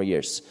working on for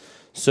years.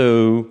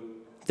 So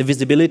the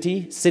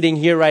visibility sitting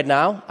here right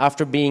now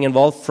after being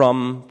involved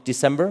from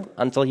December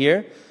until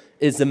here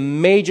is a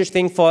major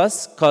thing for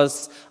us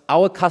because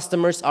our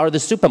customers are the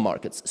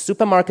supermarkets.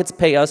 Supermarkets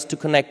pay us to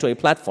connect to a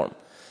platform.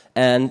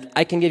 And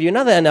I can give you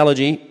another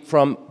analogy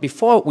from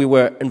before we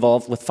were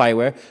involved with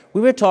FIWARE. We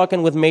were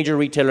talking with major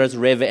retailers,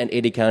 Rewe and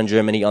Edeka in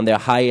Germany, on their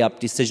high-up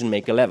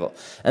decision-maker level.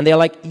 And they're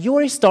like,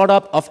 you're a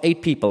startup of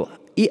 8 people.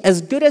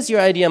 As good as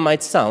your idea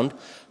might sound,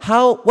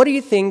 what do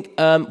you think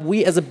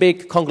we as a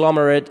big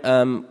conglomerate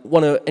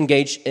want to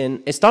engage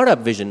in a startup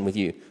vision with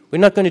you? We're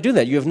not going to do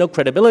that. You have no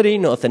credibility,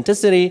 no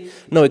authenticity,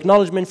 no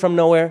acknowledgement from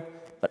nowhere.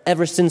 But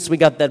ever since we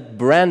got that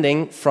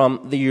branding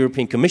from the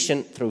European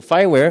Commission through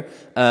FIWARE,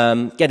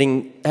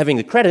 having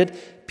the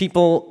credit,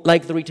 people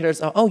like the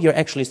retailers are, oh, you're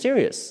actually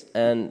serious.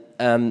 And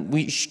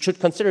we should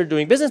consider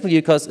doing business with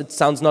you because it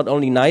sounds not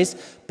only nice,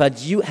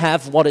 but you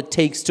have what it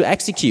takes to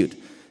execute.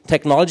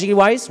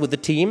 Technology-wise, with the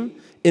team,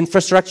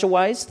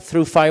 infrastructure-wise,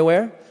 through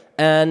FIWARE,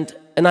 and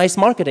a nice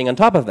marketing on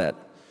top of that.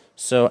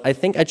 So I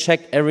think I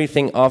checked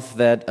everything off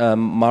that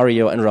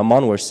Mario and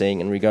Ramon were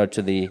saying in regard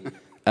to the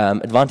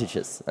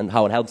advantages and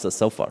how it helps us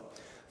so far.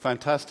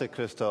 Fantastic,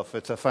 Christoph.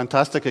 It's a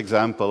fantastic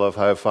example of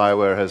how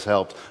FIWARE has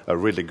helped a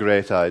really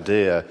great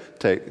idea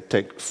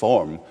take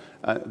form.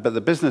 But the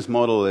business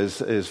model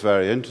is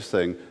very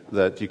interesting,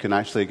 that you can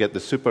actually get the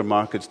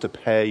supermarkets to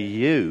pay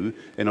you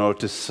in order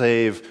to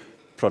save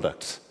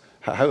products.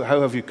 How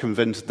have you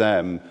convinced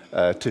them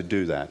to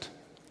do that?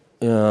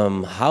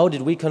 How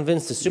did we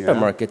convince the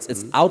supermarkets?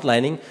 It's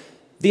outlining.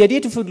 The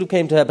idea to FoodLoop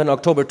came to happen in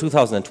October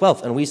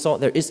 2012, and we saw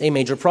there is a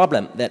major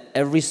problem, that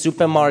every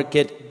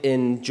supermarket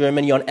in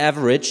Germany on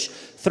average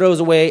throws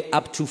away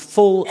up to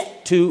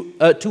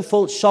two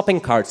full shopping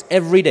carts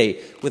every day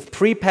with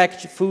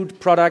pre-packaged food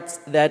products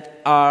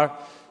that are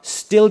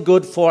still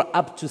good for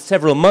up to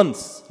several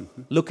months,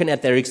 looking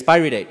at their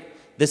expiry date.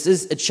 This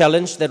is a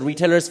challenge that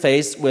retailers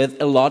face with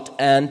a lot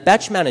and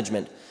batch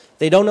management.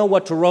 They don't know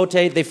what to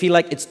rotate. They feel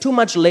like it's too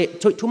much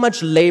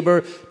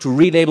labor to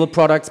relabel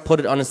products, put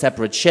it on a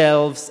separate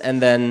shelves,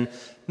 and then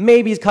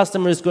maybe a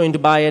customer is going to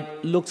buy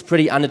it, looks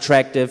pretty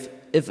unattractive.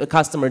 If a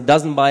customer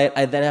doesn't buy it,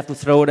 I then have to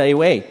throw it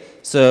away.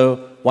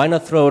 So why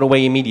not throw it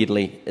away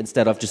immediately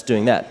instead of just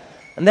doing that?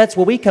 And that's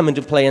where we come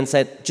into play and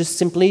said, just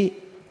simply,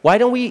 why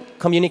don't we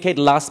communicate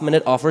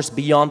last-minute offers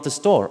beyond the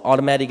store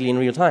automatically in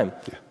real time?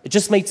 Yeah. It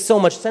just made so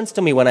much sense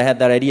to me when I had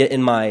that idea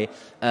in my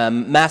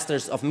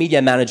Masters of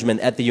Media Management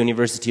at the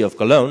University of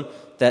Cologne,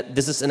 that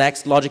this is a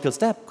next logical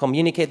step.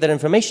 Communicate that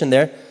information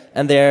there,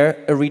 and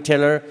there a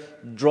retailer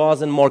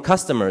draws in more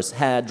customers,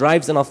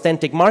 drives an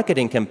authentic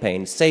marketing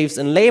campaign, saves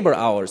in labor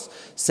hours,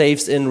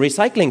 saves in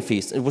recycling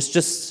fees. It was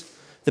just,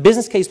 the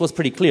business case was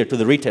pretty clear to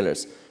the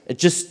retailers. It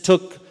just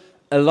took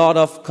a lot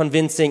of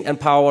convincing and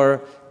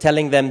power,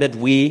 telling them that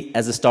we,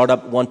 as a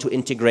startup, want to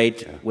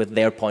integrate with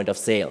their point of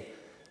sale.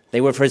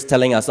 They were first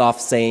telling us off,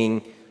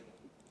 saying,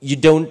 you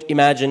don't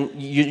imagine,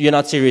 you're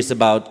not serious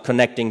about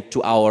connecting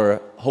to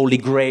our holy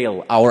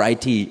grail, our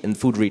IT in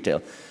food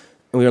retail.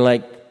 And we were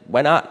like,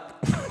 why not?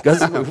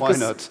 Why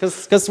not?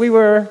 Because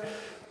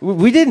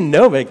we didn't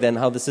know back then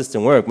how the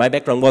system worked. My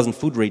background wasn't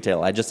food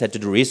retail. I just had to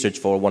do research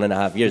for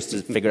 1.5 years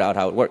to figure out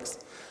how it works.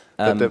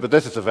 But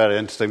this is a very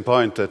interesting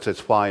point, that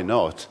it's why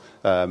not.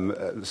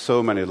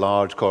 So many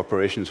large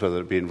corporations,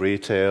 whether it be in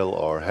retail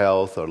or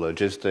health or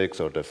logistics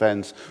or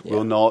defense,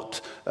 will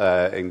not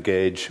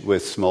engage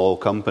with small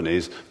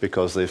companies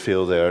because they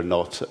feel they're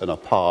not on a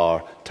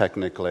par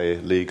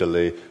technically,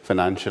 legally,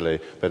 financially.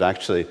 But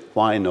actually,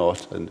 why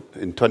not? And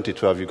in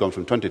 2012, you've gone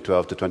from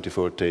 2012 to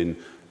 2014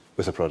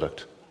 with a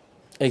product.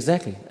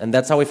 Exactly, and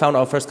that's how we found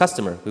our first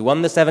customer. We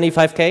won the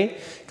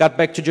 75K, got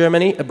back to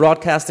Germany, a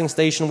broadcasting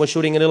station was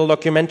shooting a little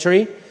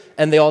documentary,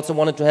 and they also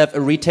wanted to have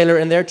a retailer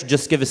in there to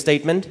just give a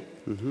statement.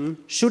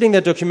 Shooting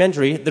that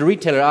documentary, the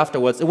retailer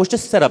afterwards, it was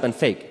just set up and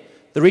fake.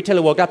 The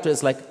retailer walked up to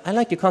us like, I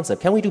like your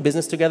concept, can we do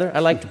business together? I'd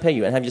like to pay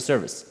you and have your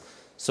service.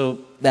 So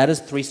that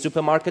is 3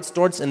 supermarket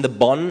stores in the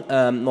Bonn,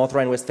 North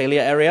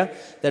Rhine-Westphalia area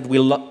that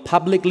will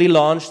publicly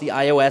launch the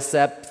iOS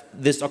app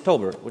this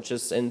October, which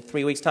is in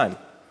 3 weeks' time.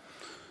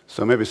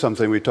 So maybe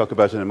something we talk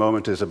about in a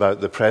moment is about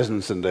the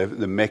presence and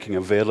the making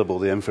available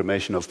the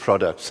information of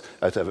products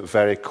at a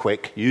very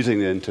quick, using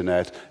the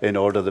internet in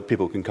order that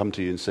people can come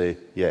to you and say,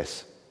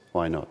 yes,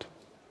 why not?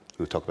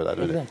 We'll talk about that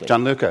in a minute.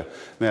 Gianluca,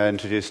 may I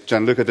introduce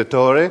Gianluca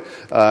Dettori?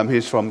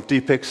 He's from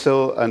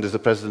dpixel and is the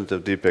president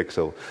of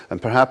dpixel. And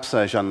perhaps,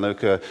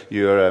 Gianluca,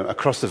 you're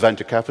across the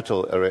venture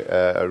capital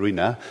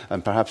arena,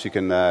 and perhaps you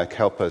can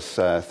help us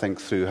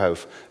think through how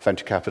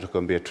venture capital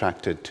can be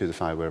attracted to the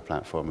FIWARE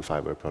platform and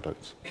FIWARE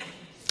products.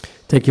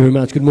 Thank you very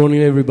much. Good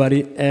morning,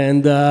 everybody.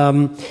 And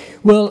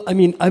well, I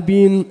mean,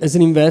 as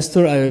an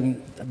investor,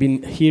 I've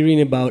been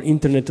hearing about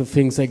Internet of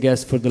Things, I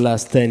guess, for the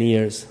last 10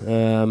 years.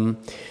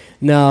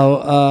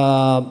 Now,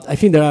 I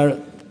think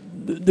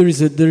there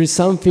is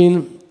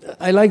something.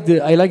 I like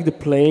the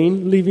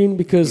plain living,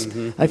 because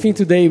I think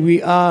today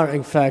we are,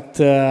 in fact,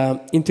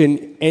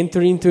 entering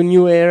into a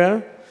new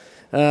era.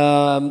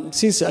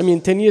 Since,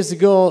 10 years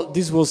ago,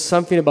 this was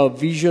something about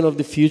vision of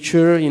the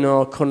future,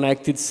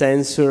 connected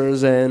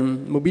sensors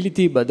and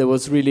mobility, but that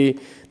was really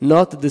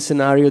not the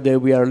scenario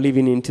that we are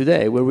living in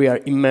today, where we are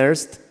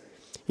immersed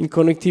in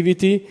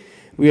connectivity.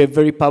 We have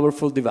very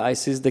powerful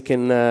devices that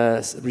can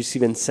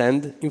receive and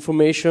send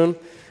information.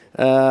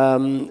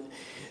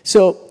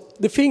 So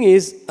the thing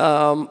is,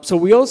 so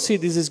we all see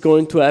this is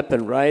going to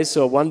happen, right?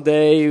 So one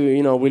day,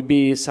 we'll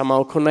be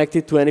somehow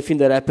connected to anything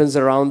that happens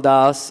around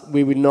us.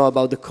 We will know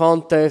about the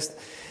context.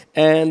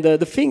 And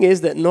the thing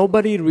is that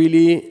nobody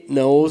really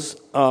knows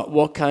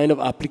what kind of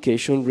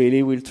application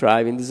really will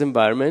thrive in this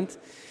environment.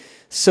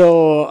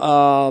 So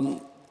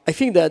I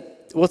think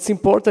that what's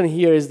important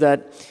here is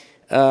that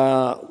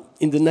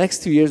in the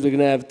next 2 years, we're going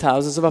to have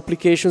thousands of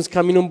applications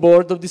coming on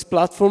board of this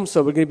platform.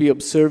 So we're going to be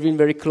observing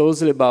very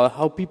closely about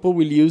how people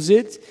will use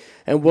it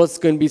and what's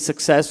going to be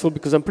successful,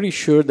 because I'm pretty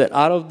sure that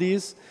out of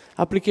these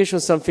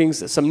applications,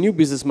 some new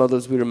business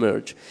models will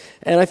emerge.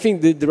 And I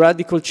think the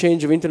radical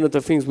change of Internet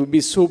of Things will be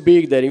so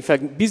big that, in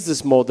fact,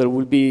 business model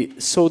will be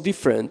so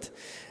different.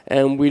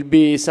 and will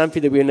be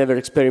something that we have never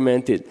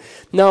experimented.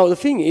 Now, the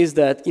thing is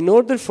that in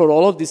order for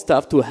all of this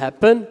stuff to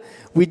happen,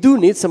 we do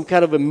need some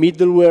kind of a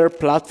middleware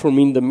platform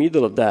in the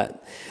middle of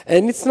that.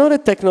 And it's not a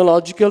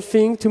technological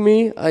thing to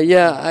me.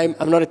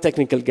 I'm not a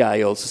technical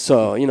guy also,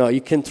 so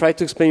you can try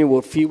to explain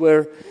what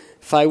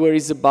FIWARE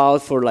is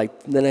about for like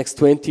the next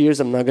 20 years.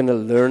 I'm not going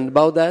to learn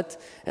about that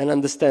and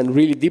understand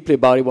really deeply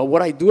about it. But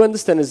what I do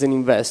understand as an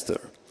investor,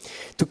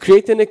 to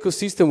create an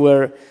ecosystem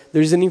where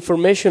there is an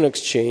information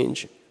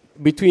exchange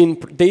between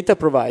data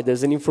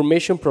providers and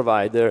information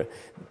provider,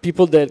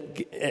 people that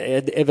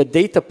have a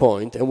data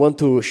point and want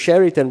to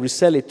share it and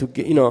resell it to,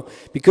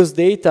 because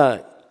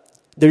data,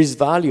 there is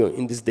value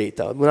in this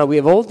data. Now we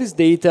have all this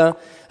data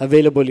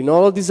available in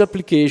all of these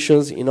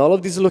applications, in all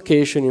of these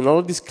locations, in all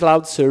of these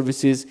cloud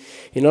services,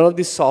 in all of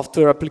these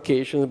software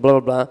applications, blah,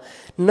 blah, blah.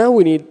 Now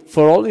we need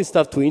for all this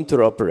stuff to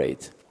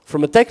interoperate.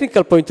 From a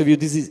technical point of view,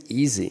 this is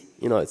easy.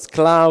 It's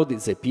cloud,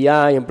 it's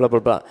API, and blah, blah,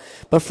 blah.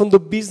 But from the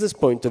business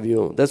point of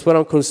view, that's what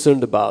I'm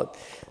concerned about.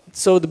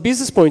 So the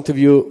business point of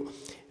view,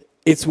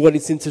 it's what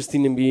is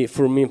interesting in me,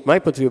 for me, my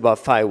point of view about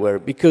FIWARE,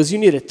 because you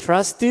need a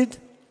trusted,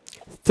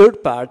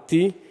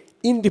 third-party,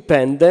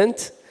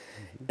 independent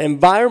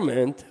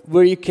environment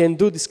where you can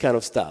do this kind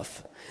of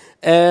stuff.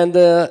 And,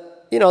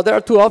 there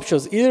are two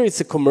options. Either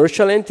it's a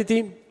commercial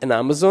entity, and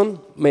Amazon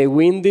may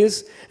win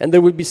this, and there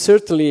will be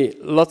certainly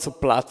lots of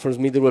platforms,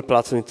 middleware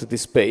platforms into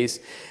this space.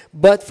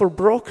 But for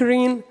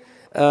brokering,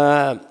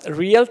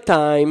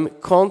 real-time,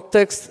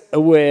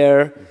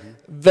 context-aware,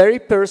 very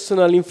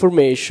personal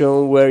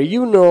information where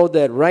you know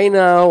that right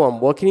now I'm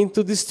walking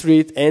into the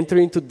street,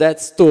 entering into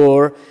that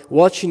store,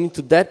 watching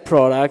into that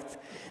product,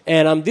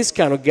 and I'm this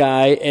kind of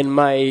guy, and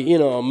my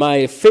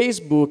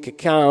Facebook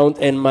account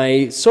and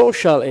my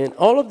social and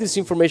all of this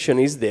information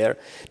is there.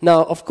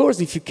 Now, of course,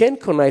 if you can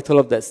connect all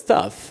of that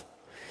stuff,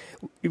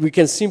 we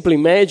can simply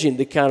imagine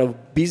the kind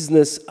of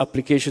business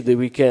application that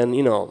we can,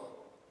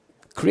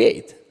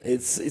 create.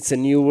 It's a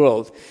new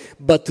world.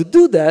 But to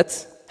do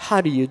that,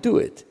 how do you do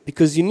it?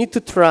 Because you need to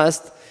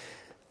trust,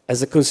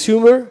 as a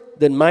consumer,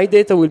 that my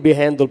data will be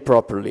handled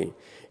properly.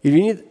 You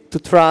need to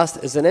trust,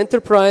 as an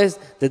enterprise,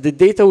 that the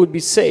data will be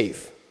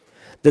safe,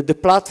 that the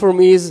platform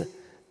is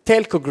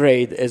telco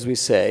grade, as we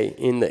say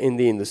in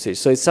the industry.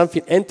 So it's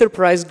something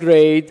enterprise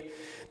grade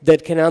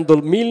that can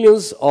handle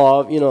millions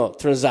of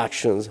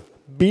transactions,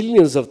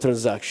 billions of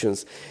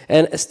transactions.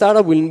 And a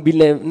startup will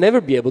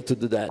never be able to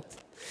do that.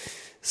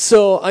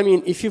 So,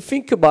 if you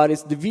think about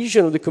it, the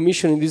vision of the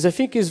Commission in this, I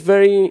think is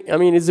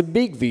it's a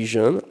big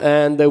vision.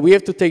 And we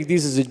have to take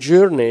this as a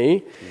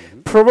journey.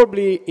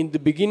 Probably in the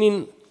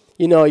beginning,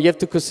 you have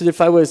to consider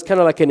FIWARE as kind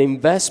of like an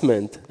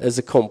investment as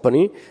a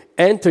company,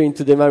 enter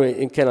into the environment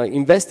and kind of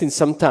invest in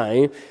some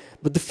time.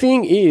 But the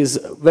thing is,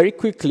 very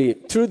quickly,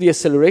 through the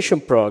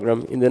acceleration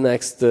program in the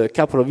next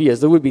couple of years,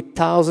 there will be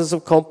thousands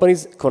of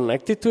companies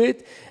connected to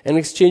it and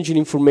exchanging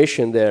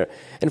information there.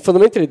 And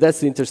fundamentally, that's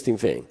the interesting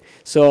thing.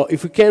 So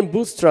if we can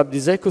bootstrap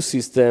this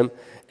ecosystem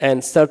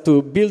and start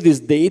to build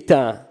these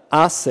data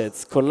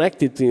assets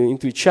connected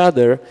into each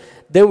other,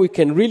 then we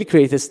can really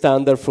create a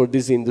standard for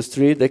this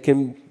industry that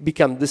can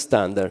become the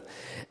standard.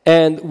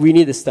 And we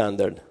need a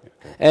standard.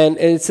 And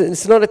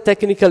it's not a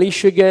technical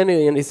issue again,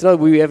 and it's not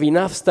we have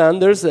enough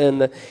standards,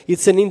 and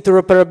it's an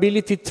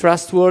interoperability,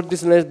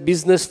 trustworthiness,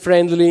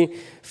 business-friendly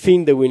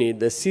thing that we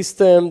need. A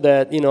system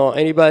that,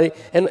 anybody,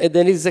 and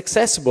then it's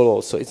accessible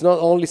also. It's not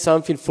only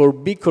something for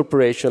big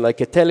corporations like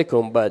a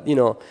telecom, but,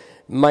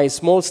 my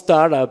small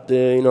startup,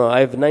 I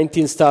have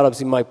 19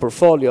 startups in my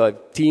portfolio. I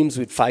have teams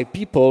with 5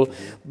 people,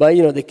 but,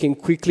 they can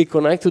quickly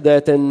connect to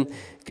that and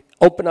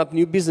open up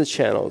new business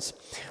channels.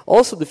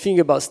 Also, the thing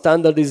about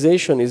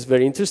standardization is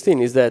very interesting,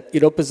 is that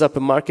it opens up a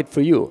market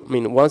for you.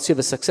 Once you have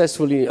a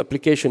successful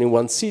application in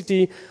one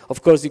city,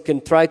 of course, you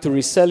can try to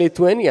resell it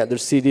to any other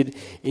city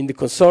in the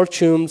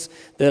consortiums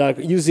that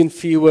are using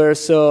FIWARE.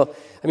 So,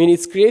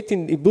 it's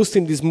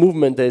boosting this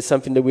movement. That is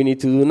something that we need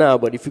to do now.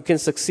 But if we can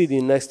succeed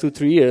in the next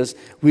 2-3 years,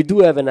 we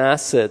do have an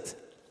asset.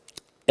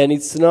 And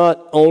it's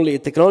not only a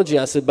technology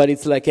asset, but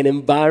it's like an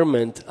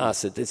environment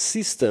asset, a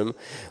system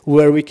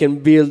where we can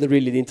build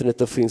really the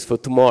Internet of Things for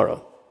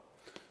tomorrow.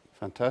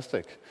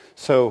 Fantastic.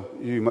 So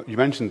you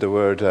mentioned the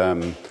word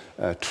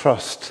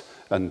trust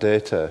and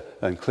data,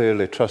 and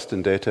clearly trust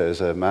and data is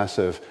a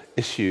massive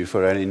issue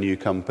for any new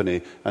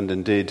company, and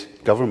indeed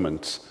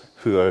governments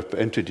who are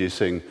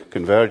introducing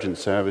convergent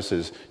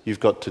services. You've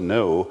got to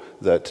know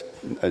that,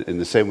 in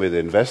the same way the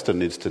investor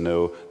needs to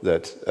know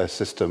that a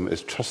system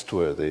is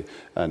trustworthy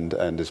and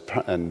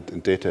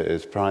data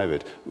is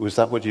private. Was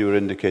that what you were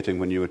indicating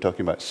when you were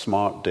talking about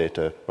smart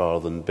data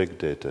rather than big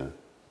data?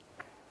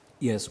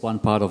 Yes, one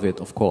part of it,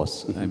 of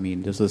course.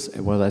 This is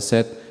what I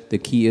said. The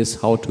key is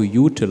how to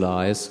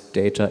utilize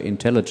data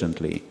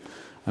intelligently.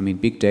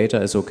 Big data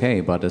is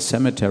okay, but a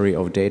cemetery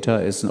of data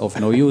is of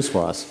no use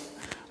for us.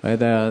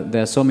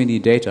 There are so many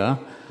data,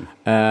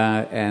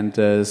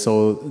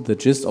 so the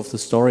gist of the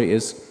story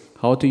is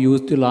how to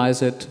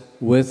utilize it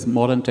with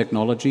modern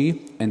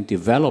technology and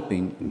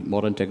developing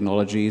modern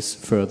technologies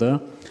further,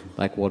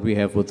 like what we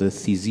have with the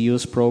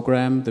Theseus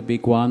program, the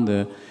big one,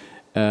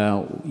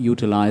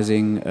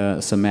 utilizing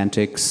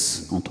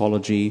semantics,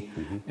 ontology,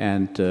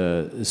 and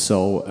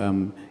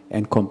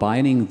and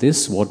combining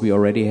this, what we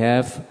already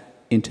have,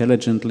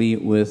 intelligently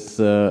with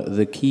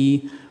the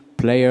key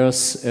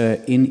players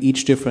in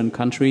each different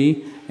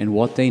country and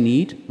what they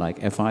need, like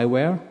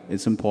FIWARE,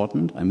 it's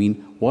important. I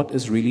mean, what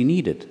is really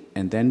needed?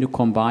 And then you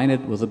combine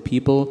it with the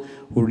people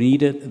who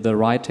needed the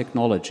right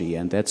technology.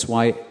 And that's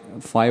why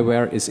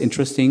FIWARE is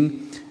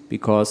interesting,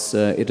 because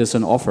it is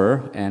an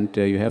offer and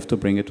you have to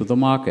bring it to the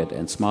market.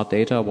 And smart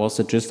data was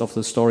the gist of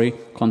the story,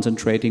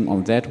 concentrating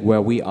on that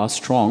where we are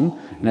strong.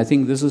 And I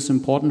think this is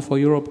important for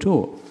Europe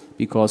too,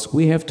 because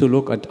we have to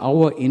look at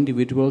our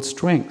individual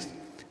strength.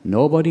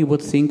 Nobody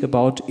would think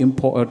about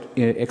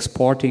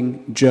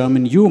exporting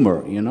German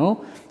humor, you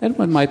know? That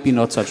one might be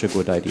not such a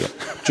good idea.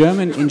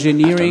 German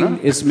engineering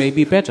is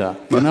maybe better,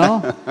 you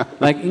know?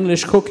 Like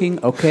English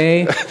cooking,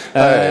 okay.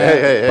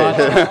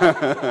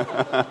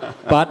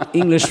 But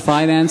English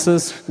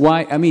finances,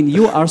 why? I mean,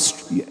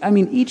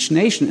 each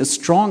nation is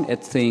strong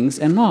at things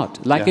and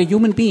not. Like a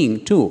human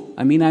being, too.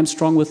 I mean, I'm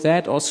strong with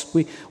that. Or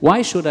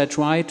why should I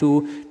try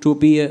to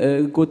be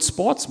a good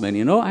sportsman,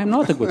 you know? I'm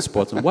not a good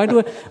sportsman. Why do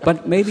I?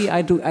 But maybe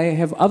I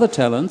have other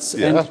talents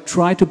and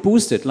try to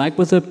boost it, like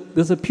with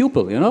a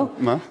pupil, you know?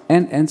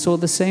 And so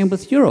the same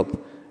with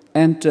Europe.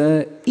 And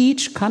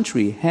each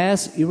country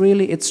has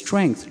really its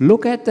strength.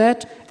 Look at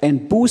that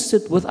and boost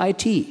it with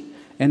IT.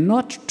 And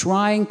not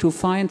trying to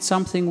find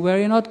something where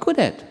you're not good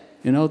at.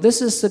 You know,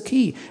 this is the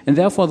key. And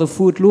therefore the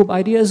FoodLoop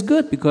idea is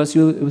good, because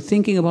you're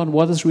thinking about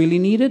what is really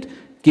needed,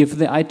 give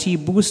the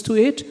IT boost to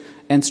it,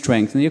 and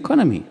strengthen the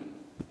economy.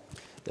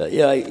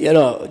 Yeah, you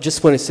know,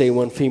 just want to say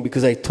one thing,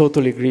 because I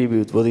totally agree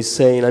with what he's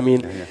saying. I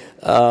mean,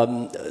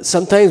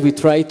 sometimes we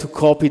try to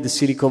copy the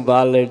Silicon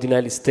Valley, the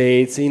United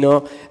States, you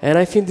know, and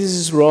I think this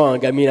is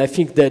wrong. I mean, I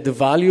think that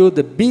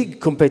the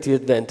big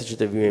competitive advantage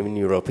that we have in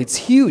Europe, it's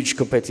huge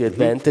competitive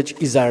advantage,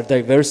 is our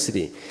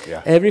diversity.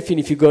 Everything,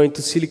 if you go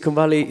into Silicon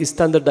Valley, is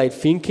standardized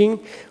thinking.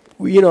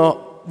 You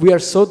know, we are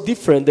so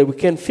different that we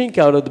can think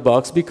out of the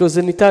box, because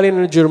an Italian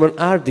and a German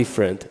are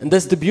different, and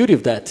that's the beauty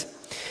of that.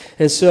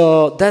 And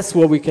so that's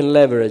what we can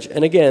leverage.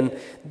 And again,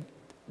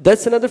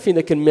 that's another thing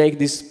that can make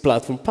this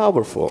platform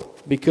powerful,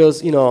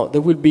 because, you know,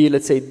 there will be,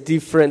 let's say,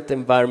 different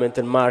environment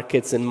and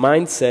markets and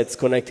mindsets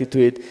connected to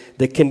it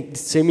that can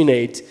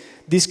disseminate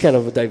this kind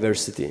of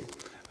diversity.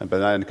 But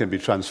then it can be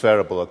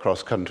transferable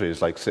across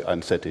countries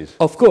and cities.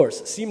 Of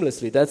course,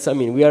 seamlessly. That's, I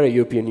mean, we are a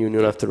European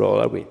Union after all,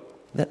 are we?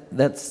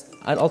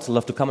 I'd also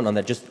love to comment on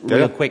that, just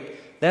real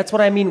quick. That's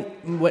what I mean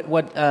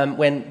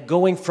when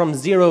going from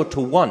 0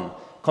 to 1.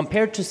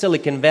 Compared to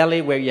Silicon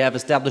Valley, where you have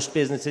established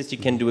businesses, you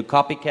can do a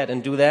copycat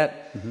and do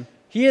that.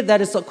 Here,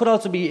 could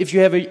also be, if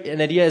you have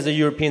an idea as a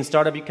European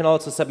startup, you can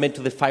also submit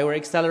to the FIWARE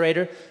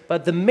accelerator.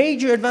 But the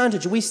major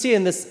advantage we see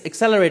in this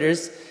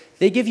accelerators,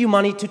 they give you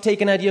money to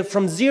take an idea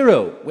from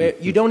 0, where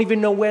you don't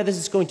even know where this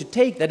is going to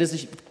take. That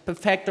is a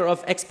factor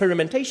of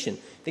experimentation.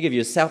 They give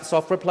you a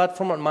software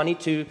platform or money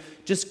to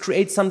just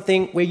create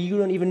something where you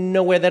don't even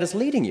know where that is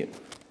leading you.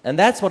 And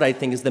that's what I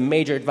think is the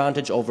major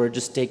advantage over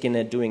just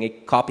doing a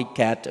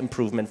copycat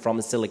improvement from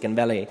a Silicon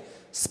Valley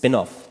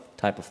spin-off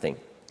type of thing.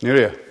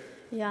 Nuria.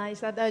 Yeah, is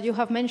that you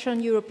have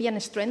mentioned European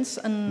strengths,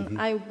 and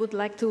I would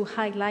like to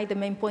highlight the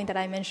main point that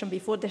I mentioned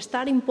before. The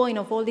starting point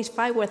of all this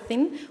FIWARE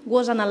thing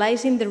was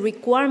analyzing the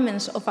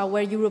requirements of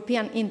our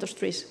European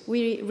industries.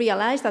 We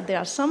realized that there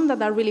are some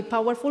that are really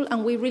powerful,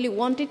 and we really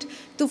wanted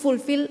to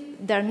fulfill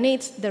their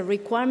needs, their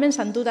requirements,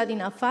 and do that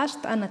in a fast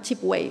and a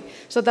cheap way.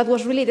 So that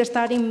was really the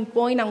starting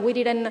point, and we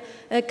didn't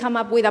come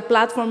up with a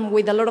platform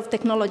with a lot of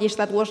technologies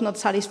that was not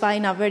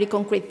satisfying a very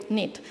concrete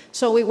need.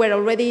 So we were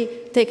already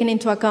taking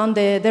into account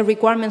the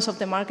requirements of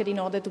the market in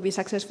order to be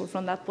successful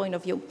from that point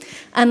of view.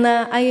 And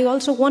I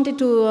also wanted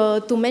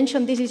to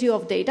mention this issue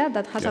of data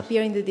that has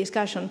appeared in the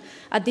discussion.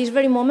 At this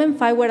very moment,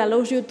 FIWARE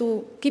allows you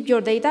to keep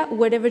your data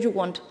wherever you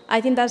want.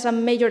 I think that's a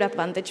major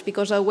advantage,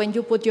 because when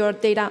you put your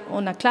data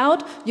on a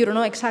cloud, you don't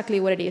know exactly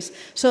where it is.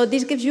 So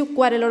this gives you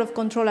quite a lot of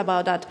control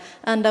about that.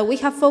 And we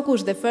have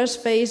focused the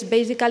first phase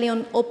basically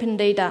on open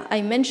data.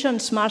 I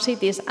mentioned smart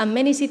cities, and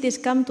many cities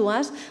come to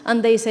us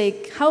and they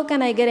say, how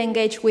can I get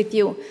engaged with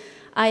you?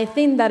 I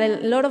think that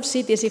a lot of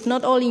cities, if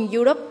not all in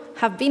Europe,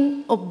 have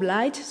been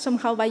obliged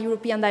somehow by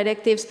European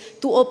directives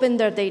to open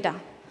their data.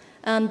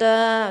 And,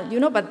 you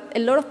know, but a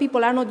lot of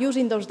people are not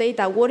using those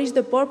data. What is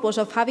the purpose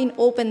of having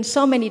opened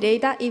so many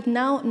data if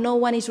now no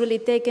one is really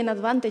taking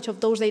advantage of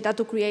those data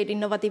to create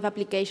innovative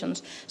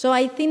applications? So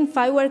I think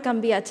FIWARE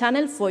can be a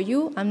channel for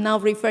you. I'm now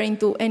referring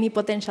to any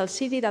potential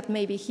city that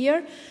may be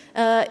here.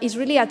 It's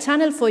really a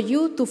channel for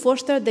you to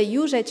foster the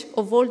usage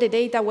of all the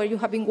data where you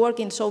have been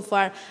working so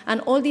far.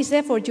 And all this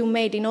effort you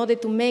made in order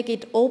to make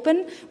it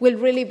open will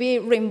really be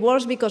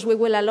reimbursed, because we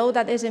will allow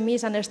that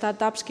SMEs and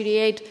startups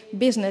create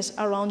business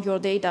around your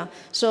data.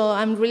 So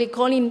I'm really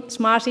calling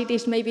smart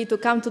cities maybe to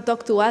come to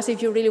talk to us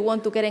if you really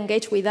want to get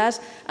engaged with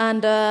us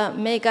and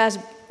make us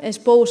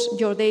expose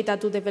your data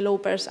to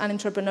developers and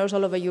entrepreneurs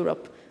all over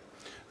Europe.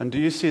 And do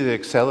you see the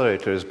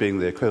accelerator as being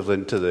the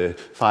equivalent to the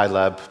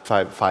FI-Lab,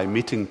 FI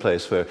meeting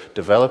place where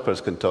developers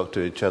can talk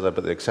to each other,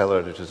 but the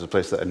accelerator is a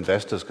place that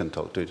investors can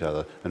talk to each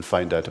other and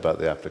find out about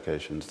the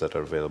applications that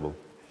are available?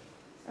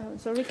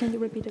 Sorry, can you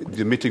repeat the question?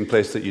 The meeting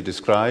place that you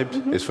described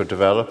is for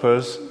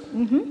developers.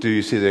 Do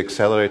you see the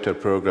accelerator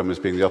program as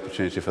being the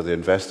opportunity for the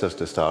investors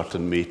to start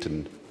and meet?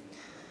 And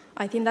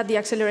I think that the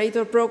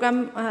accelerator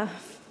program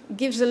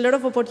gives a lot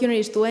of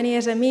opportunities to any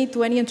SME,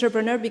 to any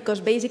entrepreneur,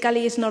 because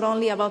basically it's not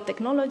only about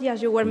technology,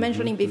 as you were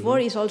mentioning before,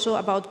 it's also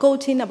about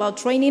coaching, about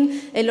training,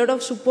 a lot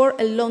of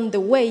support along the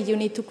way you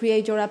need to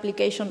create your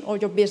application or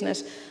your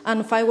business.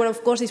 And FIWARE,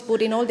 of course, is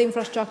putting all the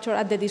infrastructure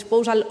at the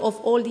disposal of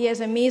all the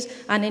SMEs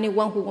and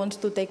anyone who wants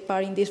to take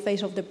part in this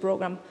phase of the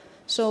program.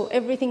 So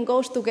everything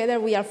goes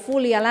together, we are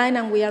fully aligned,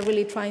 and we are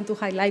really trying to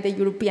highlight the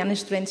European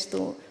strengths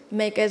to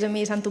make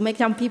SMEs and to make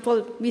young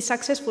people be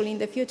successful in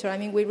the future. I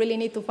mean, we really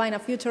need to find a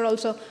future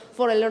also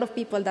for a lot of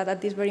people that at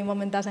this very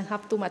moment doesn't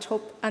have too much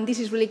hope. And this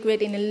is really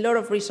creating a lot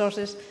of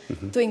resources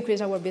to increase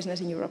our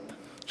business in Europe.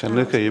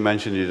 Gianluca, you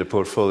mentioned you had a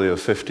portfolio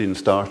of 15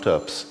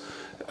 startups.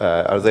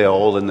 Are they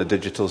all in the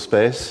digital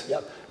space?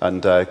 Yep.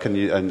 And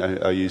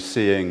are you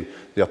seeing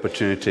the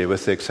opportunity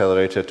with the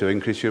accelerator to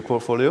increase your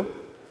portfolio?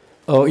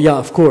 Oh, yeah,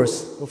 of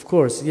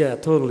course, yeah,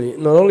 totally.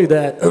 Not only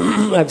that,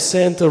 I've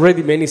sent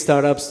already many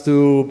startups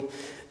to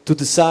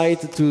the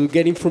site to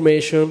get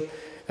information.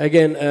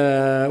 Again,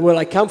 well,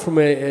 I come from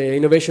an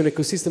innovation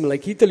ecosystem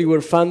like Italy, where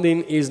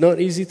funding is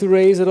not easy to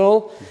raise at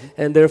all,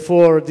 and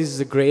therefore this is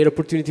a great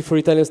opportunity for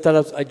Italian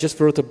startups. I just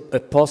wrote a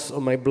post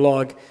on my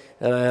blog.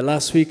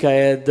 Last week I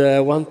had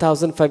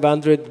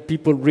 1,500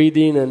 people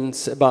reading, and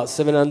about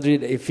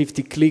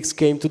 750 clicks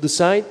came to the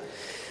site.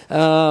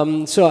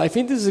 So I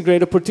think this is a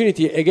great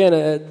opportunity. Again,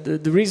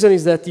 the reason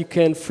is that you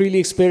can freely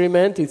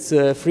experiment. It's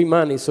free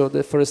money, so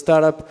for a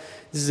startup,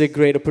 this is a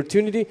great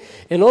opportunity.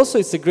 And also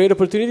it's a great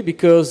opportunity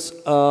because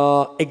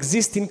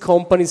existing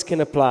companies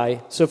can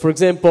apply. So for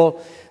example,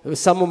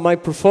 some of my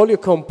portfolio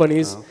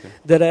companies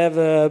that have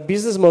a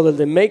business model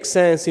that makes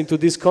sense into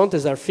this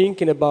context are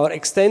thinking about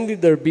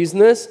extending their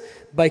business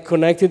by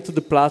connecting to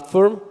the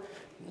platform.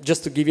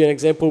 Just to give you an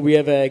example, we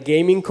have a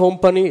gaming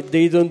company.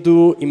 They don't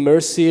do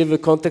immersive,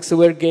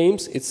 context-aware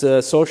games. It's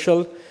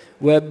social,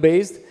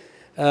 web-based.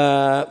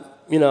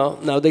 You know,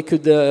 now they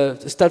could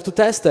start to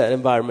test that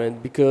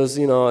environment because,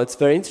 you know, it's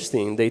very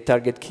interesting. They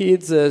target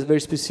kids,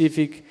 very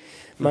specific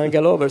manga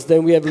lovers.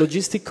 Then we have a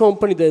logistic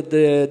company that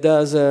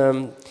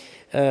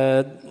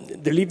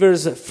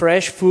delivers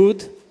fresh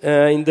food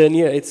in the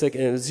near. It's like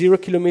a 0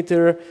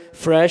 kilometer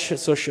fresh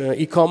social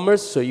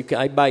e-commerce. So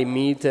I buy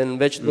meat and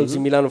vegetables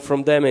in Milano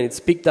from them, and it's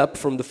picked up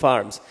from the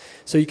farms.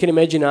 So you can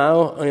imagine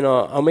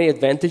how many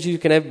advantages you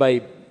can have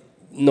by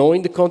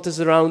knowing the context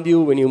around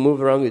you when you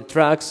move around with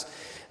trucks.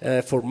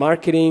 For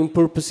marketing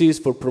purposes,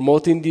 for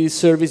promoting this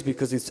service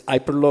because it's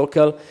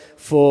hyper-local,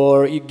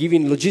 for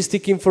giving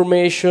logistic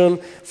information,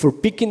 for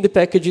picking the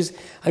packages.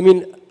 I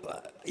mean,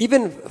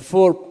 even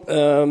for,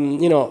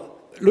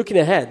 looking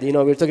ahead,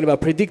 we're talking about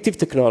predictive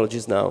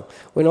technologies now.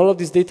 When all of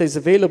this data is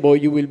available,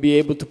 you will be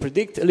able to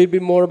predict a little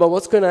bit more about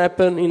what's going to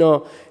happen,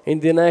 in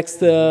the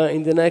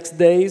next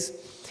days,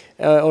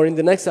 or in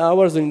the next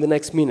hours, or in the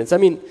next minutes. I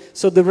mean,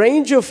 so the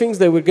range of things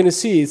that we're going to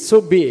see is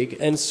so big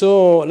and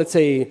so, let's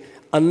say,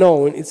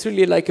 unknown. It's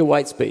really like a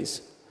white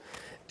space,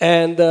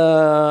 and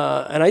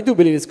I do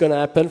believe it's going to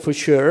happen for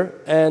sure.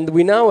 And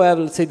we now have,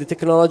 let's say, the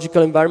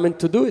technological environment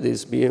to do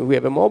this. We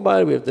have a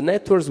mobile, we have the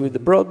networks, we have the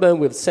broadband,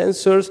 we have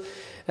sensors.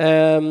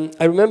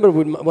 I remember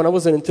when I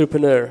was an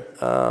entrepreneur,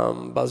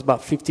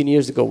 about 15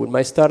 years ago, with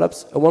my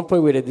startups. At one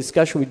point, we had a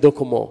discussion with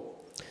Docomo.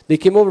 They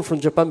came over from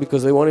Japan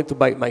because they wanted to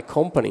buy my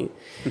company,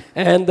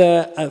 and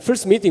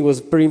first meeting was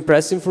pretty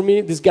impressive for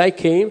me. This guy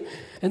came.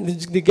 And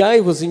the guy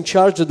was in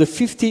charge of the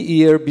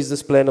 50-year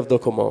business plan of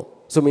Docomo.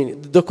 So, I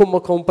mean, the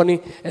Docomo company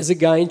has a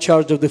guy in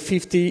charge of the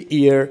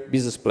 50-year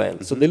business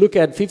plan. So they look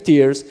at 50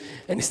 years,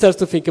 and he starts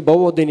to think about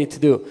what they need to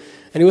do.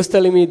 And he was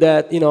telling me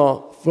that,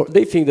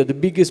 they think that the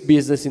biggest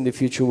business in the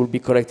future will be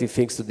connecting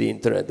things to the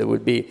internet. There will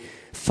be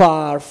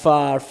far,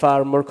 far,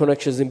 far more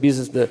connections in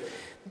business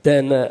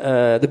than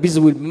the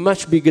business will be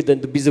much bigger than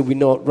the business we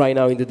know right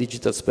now in the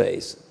digital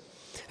space.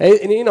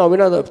 And, we're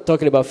not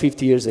talking about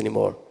 50 years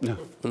anymore.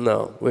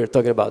 No, we're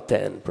talking about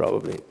 10,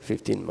 probably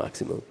 15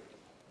 maximum.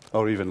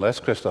 Or even less,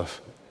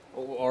 Christoph.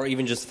 Or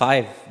even just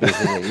 5,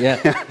 basically,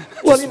 yeah.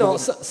 Well,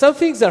 some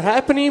things are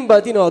happening,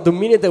 but, the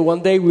minute that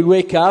one day we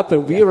wake up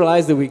and we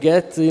realize that we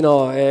get,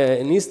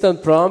 an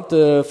instant prompt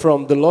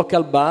from the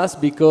local bus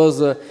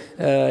because,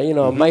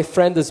 my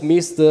friend has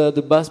missed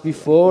the bus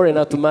before and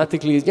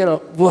automatically,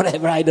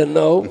 whatever, I don't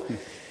know.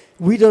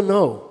 We don't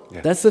know.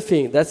 Yeah. That's the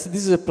thing. This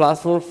is a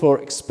platform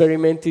for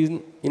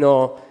experimenting,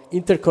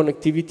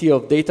 interconnectivity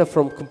of data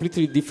from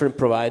completely different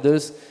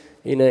providers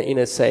in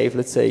a safe,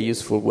 let's say,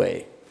 useful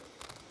way.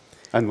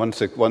 And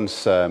once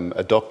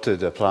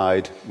adopted,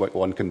 applied,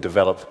 one can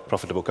develop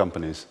profitable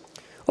companies.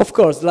 Of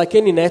course, like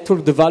any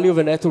network, the value of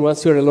a network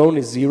once you're alone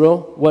is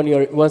 0.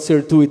 Once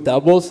you're 2, it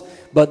doubles.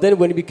 But then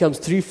when it becomes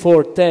 3,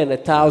 4, 10,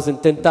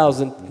 1,000,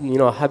 10,000,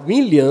 a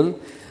million,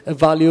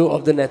 value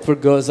of the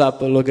network goes up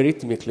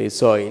logarithmically.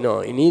 So, you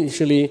know,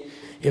 initially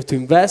you have to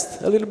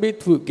invest a little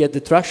bit to get the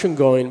traction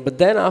going, but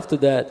then after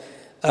that,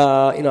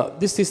 you know,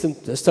 this system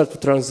starts to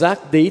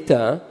transact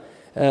data.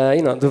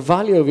 You know, the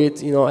value of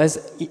it, you know,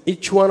 as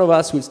each one of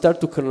us will start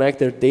to connect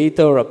their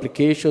data or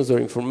applications or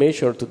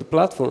information to the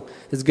platform,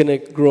 it's going to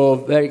grow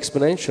very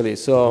exponentially.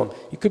 So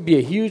it could be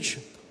a huge,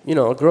 you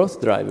know, growth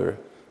driver.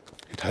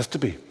 It has to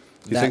be.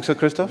 You think so,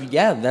 Christoph?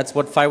 Yeah, that's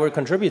what FIWARE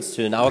contributes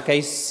to. In our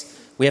case,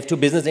 we have 2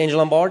 business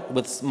angels on board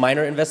with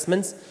minor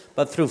investments,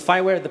 but through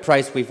FIWARE, the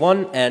prize we've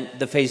won and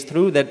the phase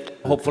through that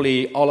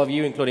hopefully all of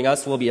you, including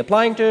us, will be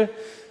applying to,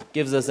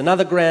 gives us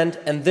another grant,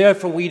 and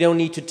therefore we don't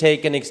need to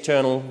take an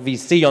external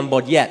VC on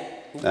board yet.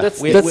 That's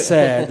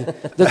sad.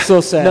 That's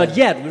so sad. Not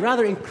yet. We'd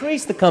rather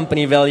increase the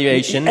company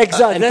valuation.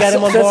 Exactly. And get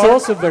them on board. That's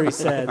also very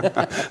sad.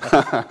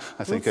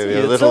 I think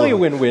it's only a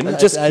win-win.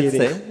 Just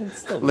kidding.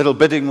 A little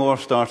bidding war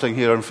starting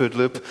here on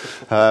FoodLoop.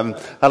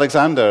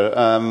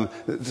 Alexander,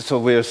 so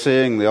we're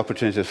seeing the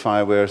opportunity of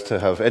FIWARE to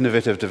have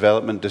innovative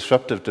development,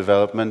 disruptive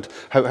development.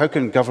 How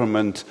can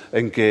government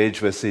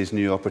engage with these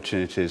new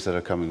opportunities that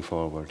are coming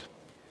forward?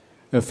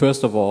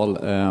 First of all,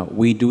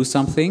 we do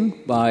something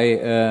by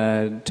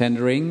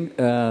tendering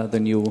the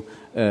new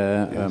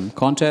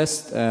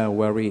contest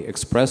where we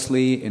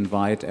expressly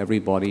invite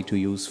everybody to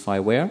use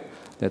FIWARE.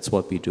 That's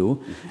what we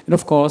do. And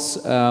of course,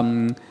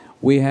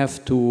 we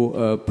have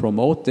to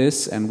promote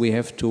this, and we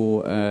have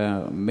to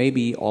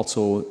maybe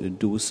also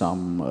do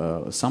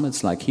some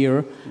summits like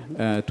here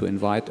to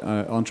invite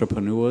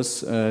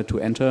entrepreneurs to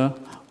enter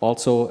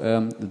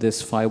also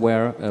this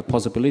FIWARE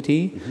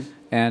possibility.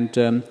 And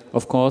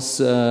of course,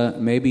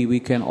 maybe we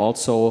can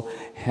also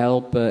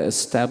help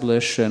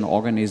establish an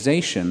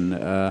organization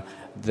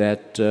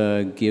that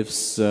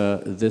gives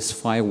this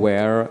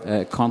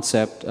FIWARE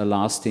concept a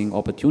lasting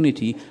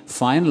opportunity,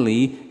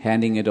 finally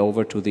handing it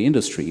over to the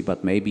industry,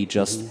 but maybe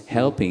just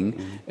helping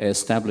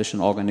establish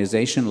an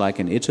organization like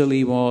in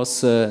Italy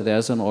was,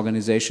 there's an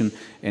organization,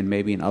 and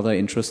maybe in other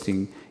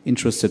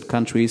interested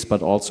countries,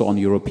 but also on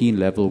European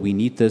level. We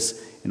need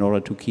this in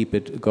order to keep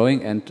it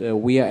going, and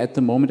we are at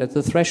the moment at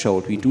the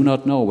threshold. We do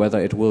not know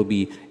whether it will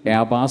be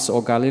Airbus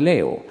or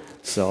Galileo.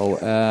 So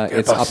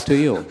it's up to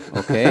you,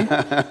 okay?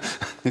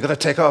 You've got to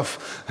take off.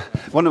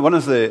 One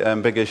of the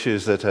big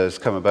issues that has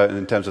come about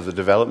in terms of the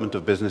development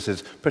of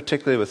businesses,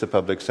 particularly with the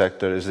public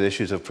sector, is the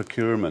issues of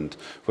procurement,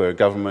 where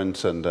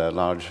governments and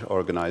large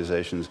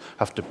organizations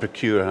have to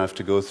procure and have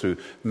to go through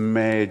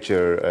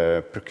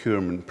major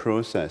procurement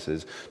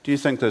processes. Do you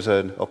think there's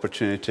an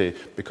opportunity,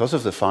 because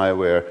of the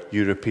FIWARE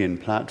European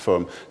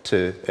platform,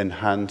 to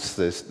enhance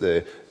this,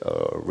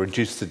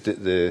 reduce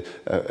the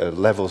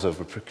levels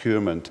of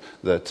procurement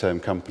that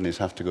companies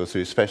have to go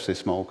through, especially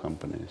small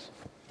companies?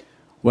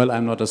 Well,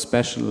 I'm not a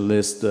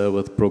specialist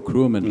with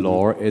procurement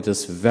law. It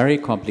is very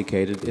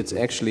complicated. It's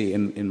actually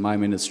in my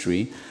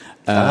ministry.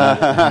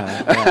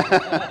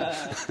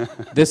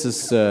 This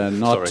is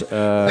not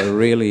a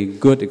really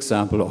good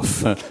example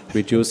of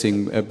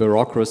reducing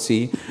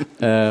bureaucracy.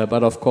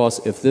 But of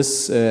course, if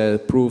this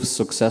proves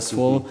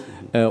successful,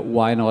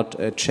 why not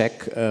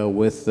check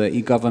with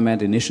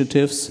e-government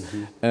initiatives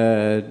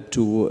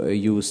to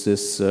use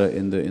this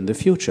in the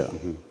future?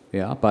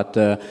 Yeah, but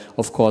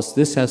of course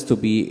this has to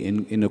be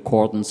in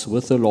accordance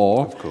with the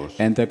law,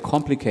 and they're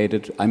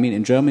complicated. I mean,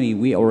 in Germany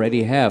we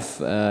already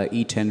have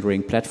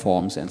e-tendering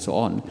platforms and so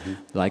on,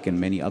 like in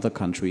many other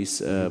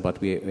countries, but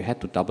we had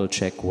to double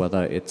check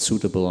whether it's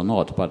suitable or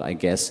not, but I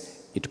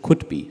guess it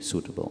could be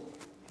suitable.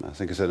 I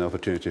think it's an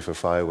opportunity for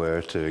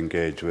FIWARE to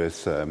engage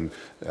with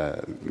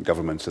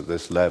governments at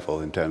this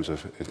level in terms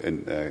of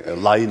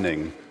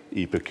aligning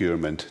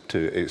e-procurement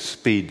to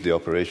speed the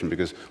operation,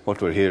 because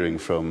what we're hearing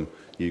from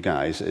you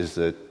guys is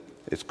that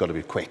it's got to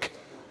be quick.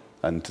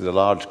 And the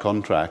large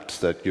contracts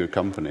that your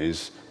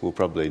companies will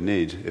probably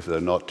need, if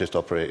they're not just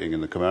operating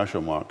in the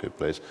commercial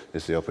marketplace,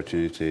 is the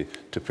opportunity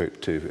to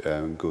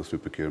go through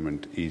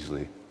procurement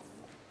easily.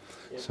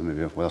 Yeah. So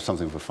maybe, well,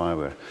 something for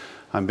FIWARE.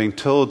 I'm being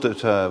told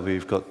that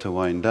we've got to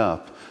wind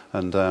up,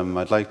 and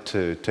I'd like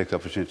to take the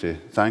opportunity to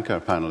thank our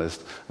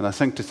panelists, and I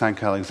think to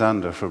thank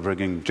Alexander for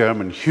bringing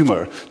German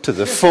humour to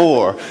the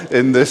fore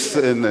in this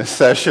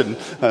session,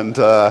 and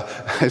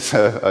it's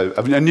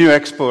a new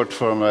export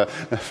from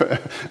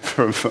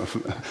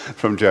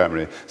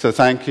Germany. So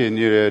thank you,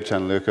 Nuria,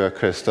 Gianluca,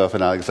 Christoph,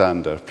 and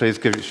Alexander. Please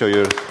show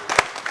your